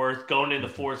Fort Worth going into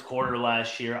the fourth quarter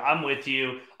last year. I'm with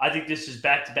you. I think this is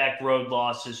back-to-back road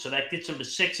losses, so that gets them to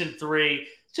 6-3.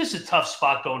 It's just a tough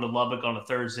spot going to Lubbock on a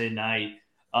Thursday night,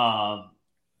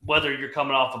 whether you're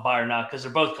coming off a bye or not, because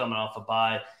they're both coming off a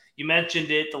bye. You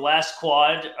mentioned it, the last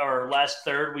quad or last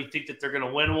third, we think that they're going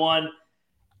to win one.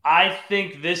 I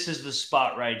think this is the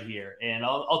spot right here. And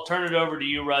I'll turn it over to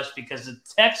you, Rush, because the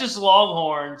Texas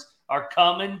Longhorns are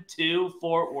coming to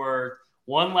Fort Worth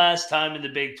one last time in the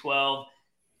Big 12.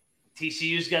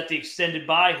 TCU's got the extended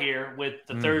bye here with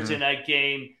the Thursday night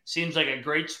game. Seems like a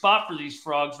great spot for these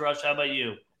Frogs, Rush. How about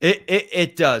you?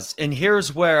 It does. And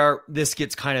here's where this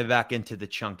gets kind of back into the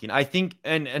chunking. I think,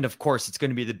 and of course, it's going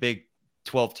to be the big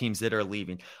 12 teams that are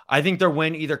leaving. I think their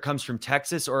win either comes from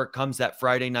Texas or it comes that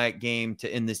Friday night game to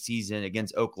end the season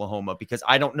against Oklahoma, because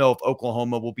I don't know if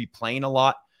Oklahoma will be playing a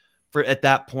lot at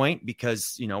that point,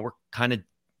 because, we're kind of,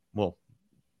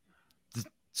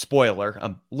 spoiler,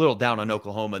 I'm a little down on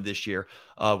Oklahoma this year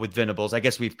with Venables. I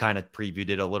guess we've kind of previewed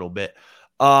it a little bit.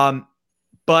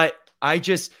 But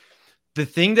the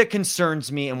thing that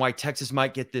concerns me and why Texas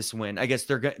might get this win, I guess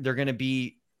they're going to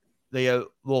be, they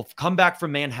will come back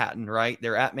from Manhattan, right?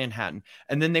 They're at Manhattan.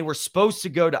 And then they were supposed to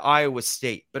go to Iowa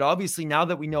State. But obviously now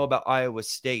that we know about Iowa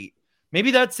State,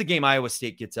 maybe that's the game Iowa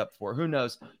State gets up for. Who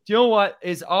knows? Do you know what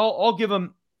is? I'll give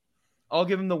them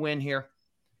the win here.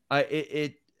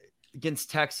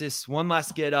 Against Texas, one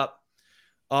last get up.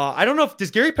 I don't know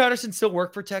does Gary Patterson still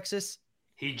work for Texas?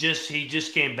 He just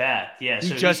came back. Yeah, he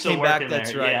just came back.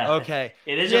 That's right. Yeah. Okay.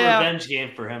 It is a revenge game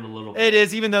for him a little bit. It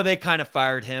is, even though they kind of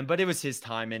fired him, but it was his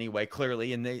time anyway,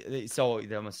 clearly. And they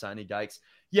almost signed Dykes.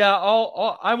 Yeah,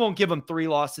 I won't give them 3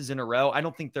 losses in a row. I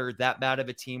don't think they're that bad of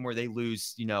a team where they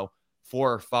lose, 4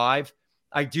 or 5.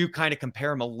 I do kind of compare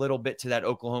them a little bit to that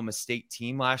Oklahoma State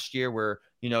team last year where,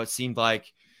 it seemed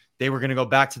like they were going to go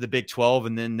back to the Big 12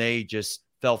 and then they just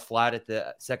fell flat at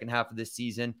the second half of this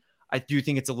season. I do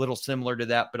think it's a little similar to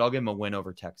that, but I'll give them a win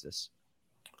over Texas.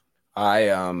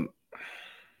 I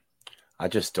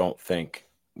just don't think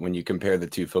when you compare the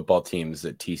two football teams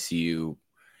that TCU,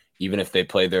 even if they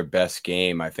play their best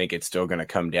game, I think it's still going to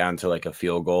come down to like a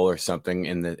field goal or something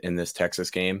in this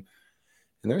Texas game.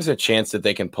 And there's a chance that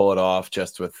they can pull it off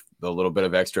just with a little bit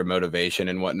of extra motivation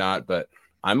and whatnot. But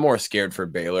I'm more scared for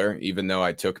Baylor, even though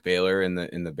I took Baylor in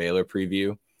the Baylor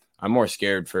preview. I'm more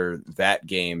scared for that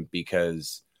game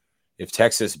because if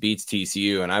Texas beats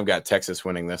TCU, and I've got Texas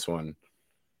winning this one,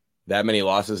 that many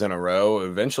losses in a row,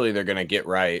 eventually they're going to get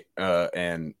right.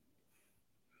 And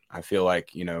I feel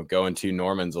like, going to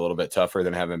Norman's a little bit tougher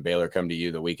than having Baylor come to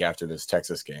you the week after this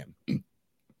Texas game.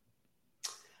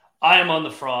 I am on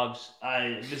the Frogs.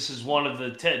 This is one of the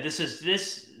this is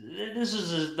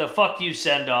the fuck you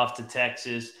send off to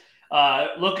Texas.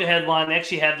 Look ahead line. They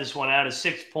actually have this one out as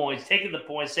 6 points. Taking the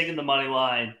points, taking the money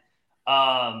line.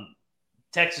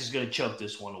 Texas is going to choke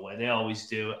this one away. They always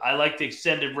do. I like the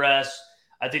extended rest.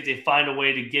 I think they find a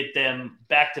way to get them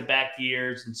back-to-back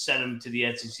years and send them to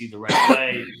the SEC the right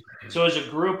way. So as a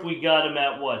group, we got them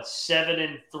at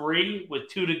 7-3 with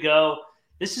 2 to go.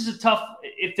 This is a tough –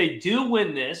 if they do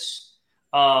win this,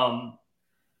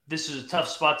 this is a tough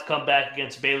spot to come back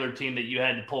against a Baylor team that you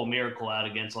had to pull a miracle out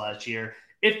against last year.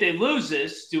 If they lose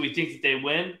this, do we think that they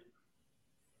win?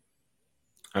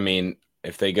 I mean,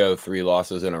 if they go 3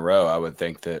 losses in a row, I would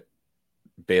think that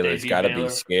Baylor's got to be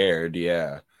scared.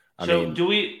 Yeah. I mean, do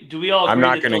we all agree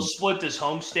that they'll split this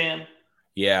homestand?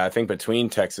 Yeah, I think between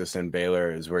Texas and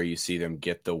Baylor is where you see them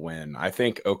get the win. I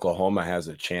think Oklahoma has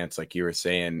a chance, like you were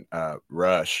saying,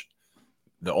 Rush.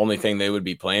 The only thing they would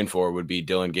be playing for would be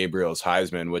Dylan Gabriel's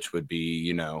Heisman, which would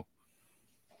be,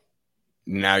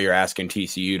 now you're asking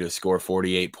TCU to score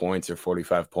 48 points or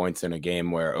 45 points in a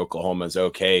game where Oklahoma's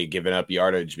okay giving up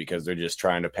yardage because they're just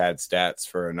trying to pad stats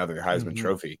for another Heisman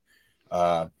Trophy.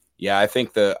 Yeah, I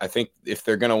think if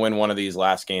they're going to win one of these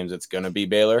last games, it's going to be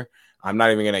Baylor. I'm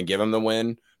not even going to give them the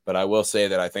win, but I will say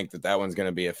that I think that one's going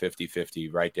to be a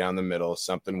 50-50 right down the middle.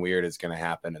 Something weird is going to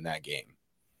happen in that game.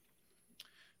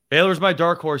 Baylor's my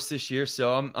dark horse this year,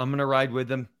 so I'm going to ride with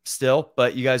them still,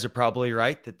 but you guys are probably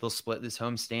right that they'll split this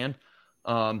homestand.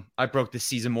 I broke the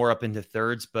season more up into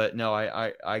thirds, but no,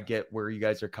 I get where you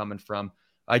guys are coming from.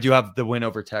 I do have the win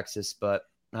over Texas, but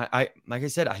I like I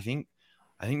said, I think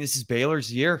this is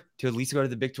Baylor's year to at least go to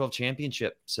the Big 12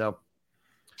 championship. So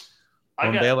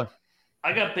Baylor.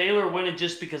 I got Baylor winning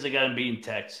just because I got them beating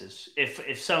Texas.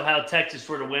 If somehow Texas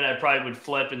were to win, I probably would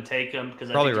flip and take them because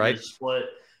I think they're split.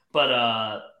 But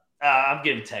I'm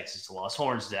giving Texas a loss.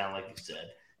 Horns down, like you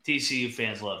said. TCU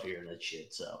fans love hearing that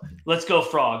shit. So let's go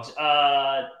Frogs.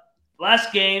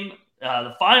 Last game,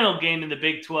 the final game in the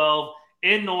Big 12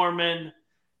 in Norman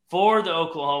for the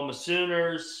Oklahoma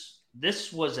Sooners.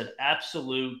 This was an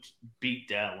absolute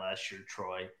beatdown last year,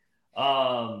 Troy.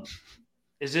 So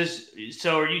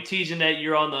are you teasing that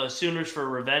you're on the Sooners for a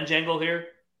revenge angle here?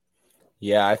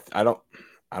 Yeah, I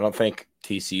don't think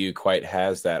TCU quite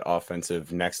has that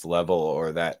offensive next level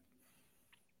or that,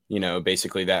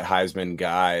 basically that Heisman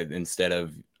guy instead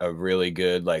of a really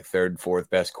good, like 3rd, 4th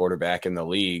best quarterback in the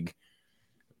league.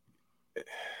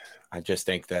 I just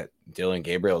think that Dylan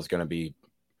Gabriel is going to be,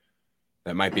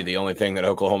 that might be the only thing that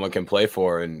Oklahoma can play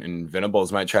for. And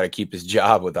Venables might try to keep his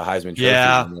job with the Heisman Trophy.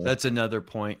 Yeah, that's another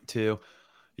point too.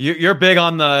 You're big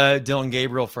on the Dylan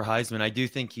Gabriel for Heisman. I do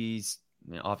think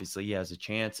obviously he has a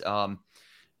chance.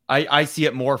 I see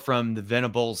it more from the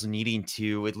Venables needing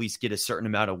to at least get a certain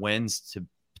amount of wins to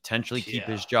potentially keep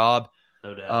his job.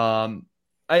 No doubt.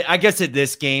 I guess at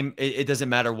this game, it doesn't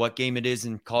matter what game it is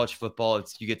in college football.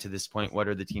 You get to this point, what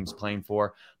are the teams playing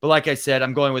for? But like I said,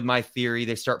 I'm going with my theory.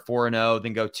 They start 4-0,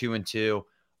 then go 2-2,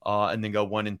 and then go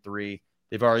 1-3.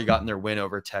 They've already gotten their win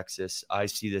over Texas. I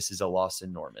see this as a loss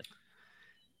in Norman.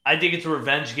 I think it's a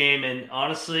revenge game, and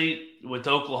honestly, with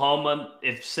Oklahoma,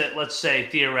 let's say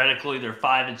theoretically they're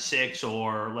 5-6,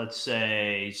 or let's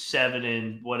say 7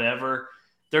 and whatever,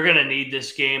 they're going to need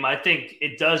this game. I think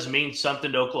it does mean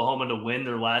something to Oklahoma to win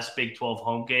their last Big 12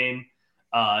 home game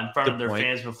in front of their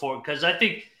fans before, because I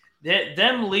think that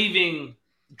them leaving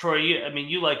Troy.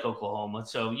 You like Oklahoma,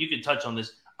 so you can touch on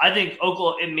this. I think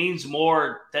it means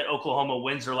more that Oklahoma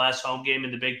wins their last home game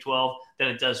in the Big 12 than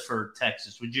it does for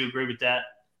Texas. Would you agree with that?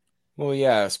 Well,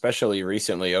 yeah, especially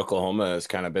recently, Oklahoma has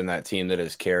kind of been that team that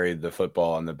has carried the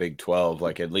football in the Big 12,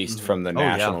 like at least from the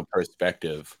national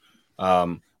perspective.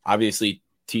 Obviously,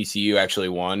 TCU actually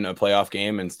won a playoff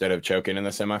game instead of choking in the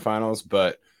semifinals,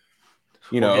 but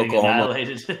Oklahoma,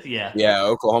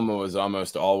 Oklahoma was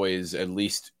almost always at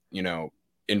least,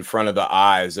 in front of the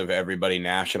eyes of everybody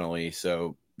nationally.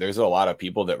 So there's a lot of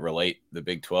people that relate the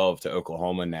Big 12 to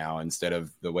Oklahoma now instead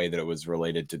of the way that it was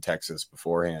related to Texas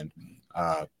beforehand.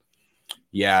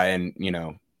 And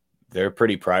they're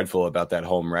pretty prideful about that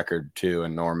home record too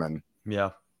in Norman.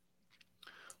 Yeah.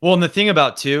 Well, and the thing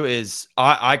about too is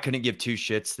I couldn't give two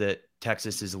shits that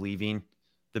Texas is leaving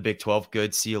the Big 12.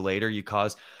 Good. See you later. You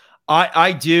cause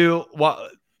I do. Well,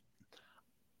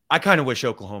 I kind of wish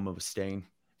Oklahoma was staying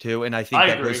too. And I think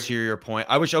that goes to your point.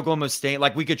 I wish Oklahoma was staying.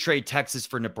 Like we could trade Texas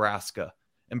for Nebraska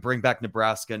and bring back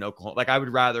Nebraska and Oklahoma. Like I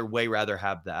would way rather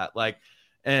have that. Like,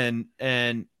 and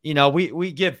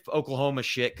we give Oklahoma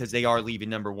shit because they are leaving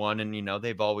number one, and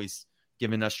they've always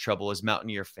given us trouble as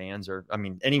Mountaineer fans, or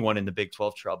anyone in the Big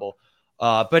 12 trouble.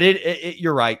 But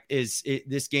you're right.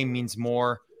 This game means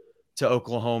more to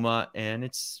Oklahoma, and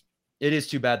it is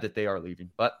too bad that they are leaving.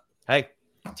 But hey,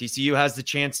 TCU has the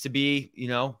chance to be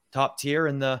top tier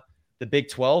in the Big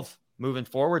 12 moving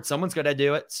forward. Someone's got to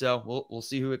do it, so we'll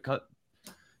see who it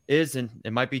is, and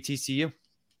it might be TCU.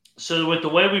 So with the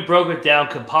way we broke it down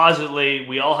compositely,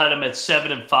 we all had them at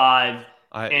 7-5,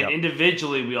 and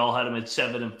individually we all had them at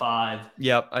 7-5.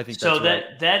 Yep, I think so.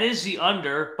 That is the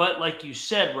under. But like you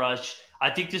said, Rush, I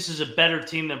think this is a better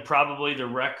team than probably the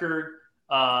record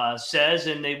says.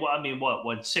 And they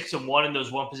went 6-1 in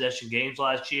those one possession games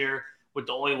last year, with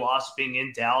the only loss being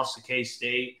in Dallas to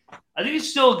K-State. I think it's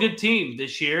still a good team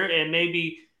this year, and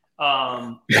maybe.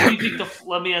 What do you think?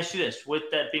 Let me ask you this. With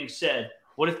that being said,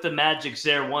 what if the Magic's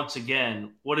there once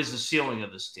again? What is the ceiling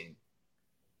of this team?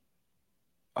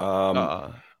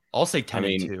 I'll say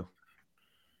 10-2.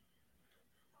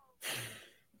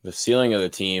 The ceiling of the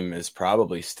team is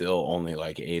probably still only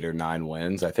like 8 or 9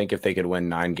 wins. I think if they could win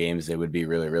 9 games, they would be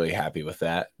really, really happy with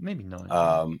that. Maybe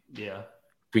 9. Yeah.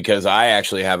 Because I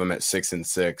actually have them at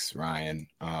 6-6, Ryan.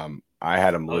 I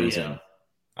had them losing. Yeah.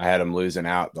 I had them losing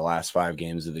out the last 5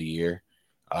 games of the year.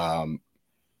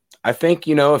 I think,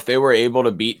 if they were able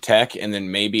to beat Tech and then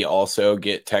maybe also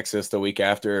get Texas the week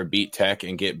after, or beat Tech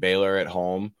and get Baylor at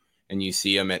home, and you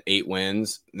see them at 8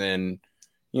 wins, then,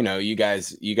 you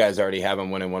guys already have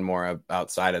them winning one more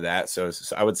outside of that. So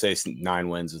I would say 9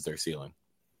 wins is their ceiling.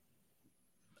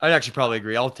 I'd actually probably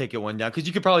agree. I'll take it one down because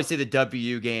you could probably say the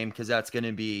W game because that's going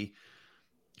to be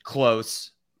close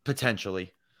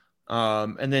potentially.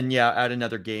 And then, add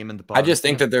another game in the bottom. I just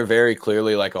think that they're very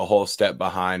clearly like a whole step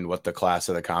behind what the class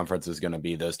of the conference is going to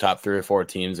be. Those top 3 or 4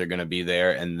 teams are going to be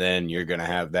there, and then you're going to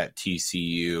have that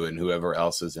TCU and whoever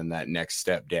else is in that next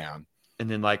step down. And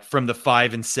then, like, from the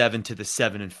 5-7 to the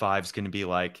 7-5 is going to be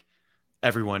like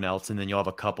everyone else, and then you'll have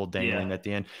a couple dangling at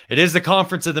the end. It is the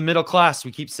conference of the middle class.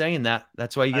 We keep saying that.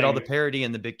 That's why you get all the parity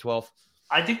in the Big 12.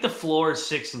 I think the floor is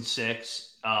 6-6.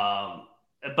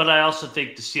 But I also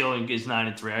think the ceiling is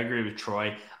 9-3. I agree with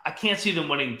Troy. I can't see them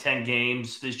winning 10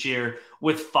 games this year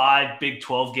with 5 Big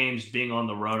 12 games being on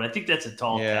the road. I think that's a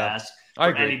tall task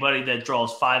for anybody that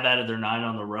draws 5 out of their 9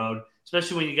 on the road,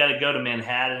 especially when you got to go to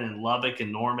Manhattan and Lubbock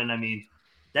and Norman.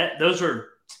 Those are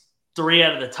 3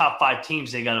 out of the top 5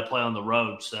 teams they got to play on the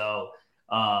road. So,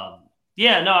 we're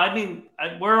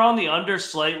on the under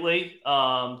slightly.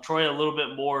 Troy a little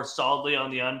bit more solidly on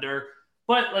the under.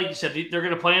 But like you said, they're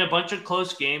going to play in a bunch of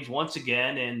close games once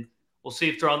again, and we'll see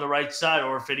if they're on the right side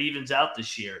or if it evens out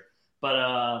this year.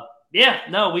 But,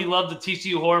 we love the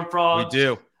TCU Horned Frogs. We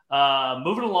do.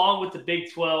 Moving along with the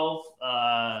Big 12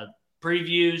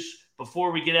 previews.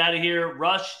 Before we get out of here,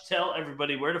 Rush, tell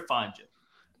everybody where to find you.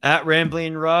 At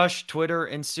Rambling Rush, Twitter,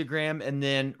 Instagram, and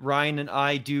then Ryan and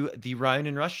I do the Ryan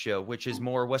and Rush show, which is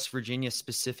more West Virginia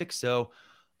specific. So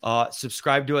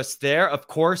subscribe to us there. Of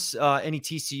course, any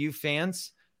TCU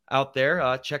fans out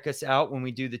there, check us out when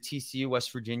we do the TCU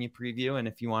West Virginia preview. And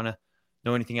if you want to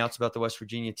know anything else about the West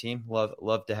Virginia team,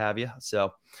 love to have you.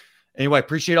 So anyway,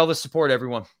 appreciate all the support,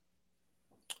 everyone.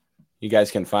 You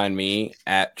guys can find me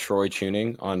at Troy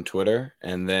Tuning on Twitter,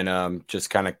 and then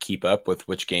just kind of keep up with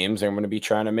which games I'm going to be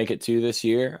trying to make it to this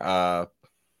year. I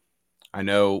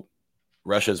know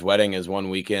Russia's wedding is one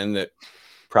weekend that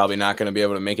probably not going to be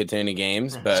able to make it to any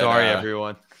games. But sorry,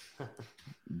 everyone.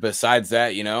 Besides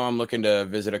that, I'm looking to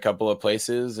visit a couple of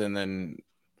places, and then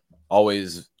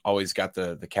always got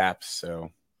the Caps. So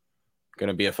going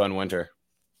to be a fun winter.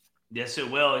 Yes,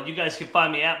 it will. And you guys can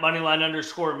find me at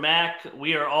Moneyline_Mac.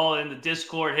 We are all in the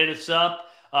Discord. Hit us up.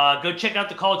 Go check out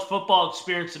the College Football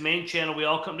Experience, the main channel. We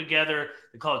all come together.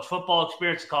 The College Football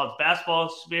Experience, the College Basketball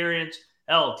Experience.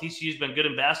 Hell, TCU's been good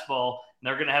in basketball, and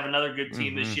they're going to have another good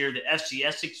team this year. The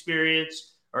FCS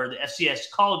Experience, or the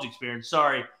FCS College Experience,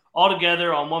 sorry, all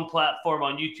together on one platform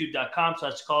on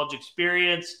youtube.com/College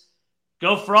Experience.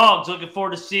 Go Frogs. Looking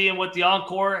forward to seeing what the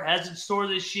Encore has in store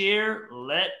this year.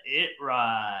 Let it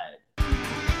ride.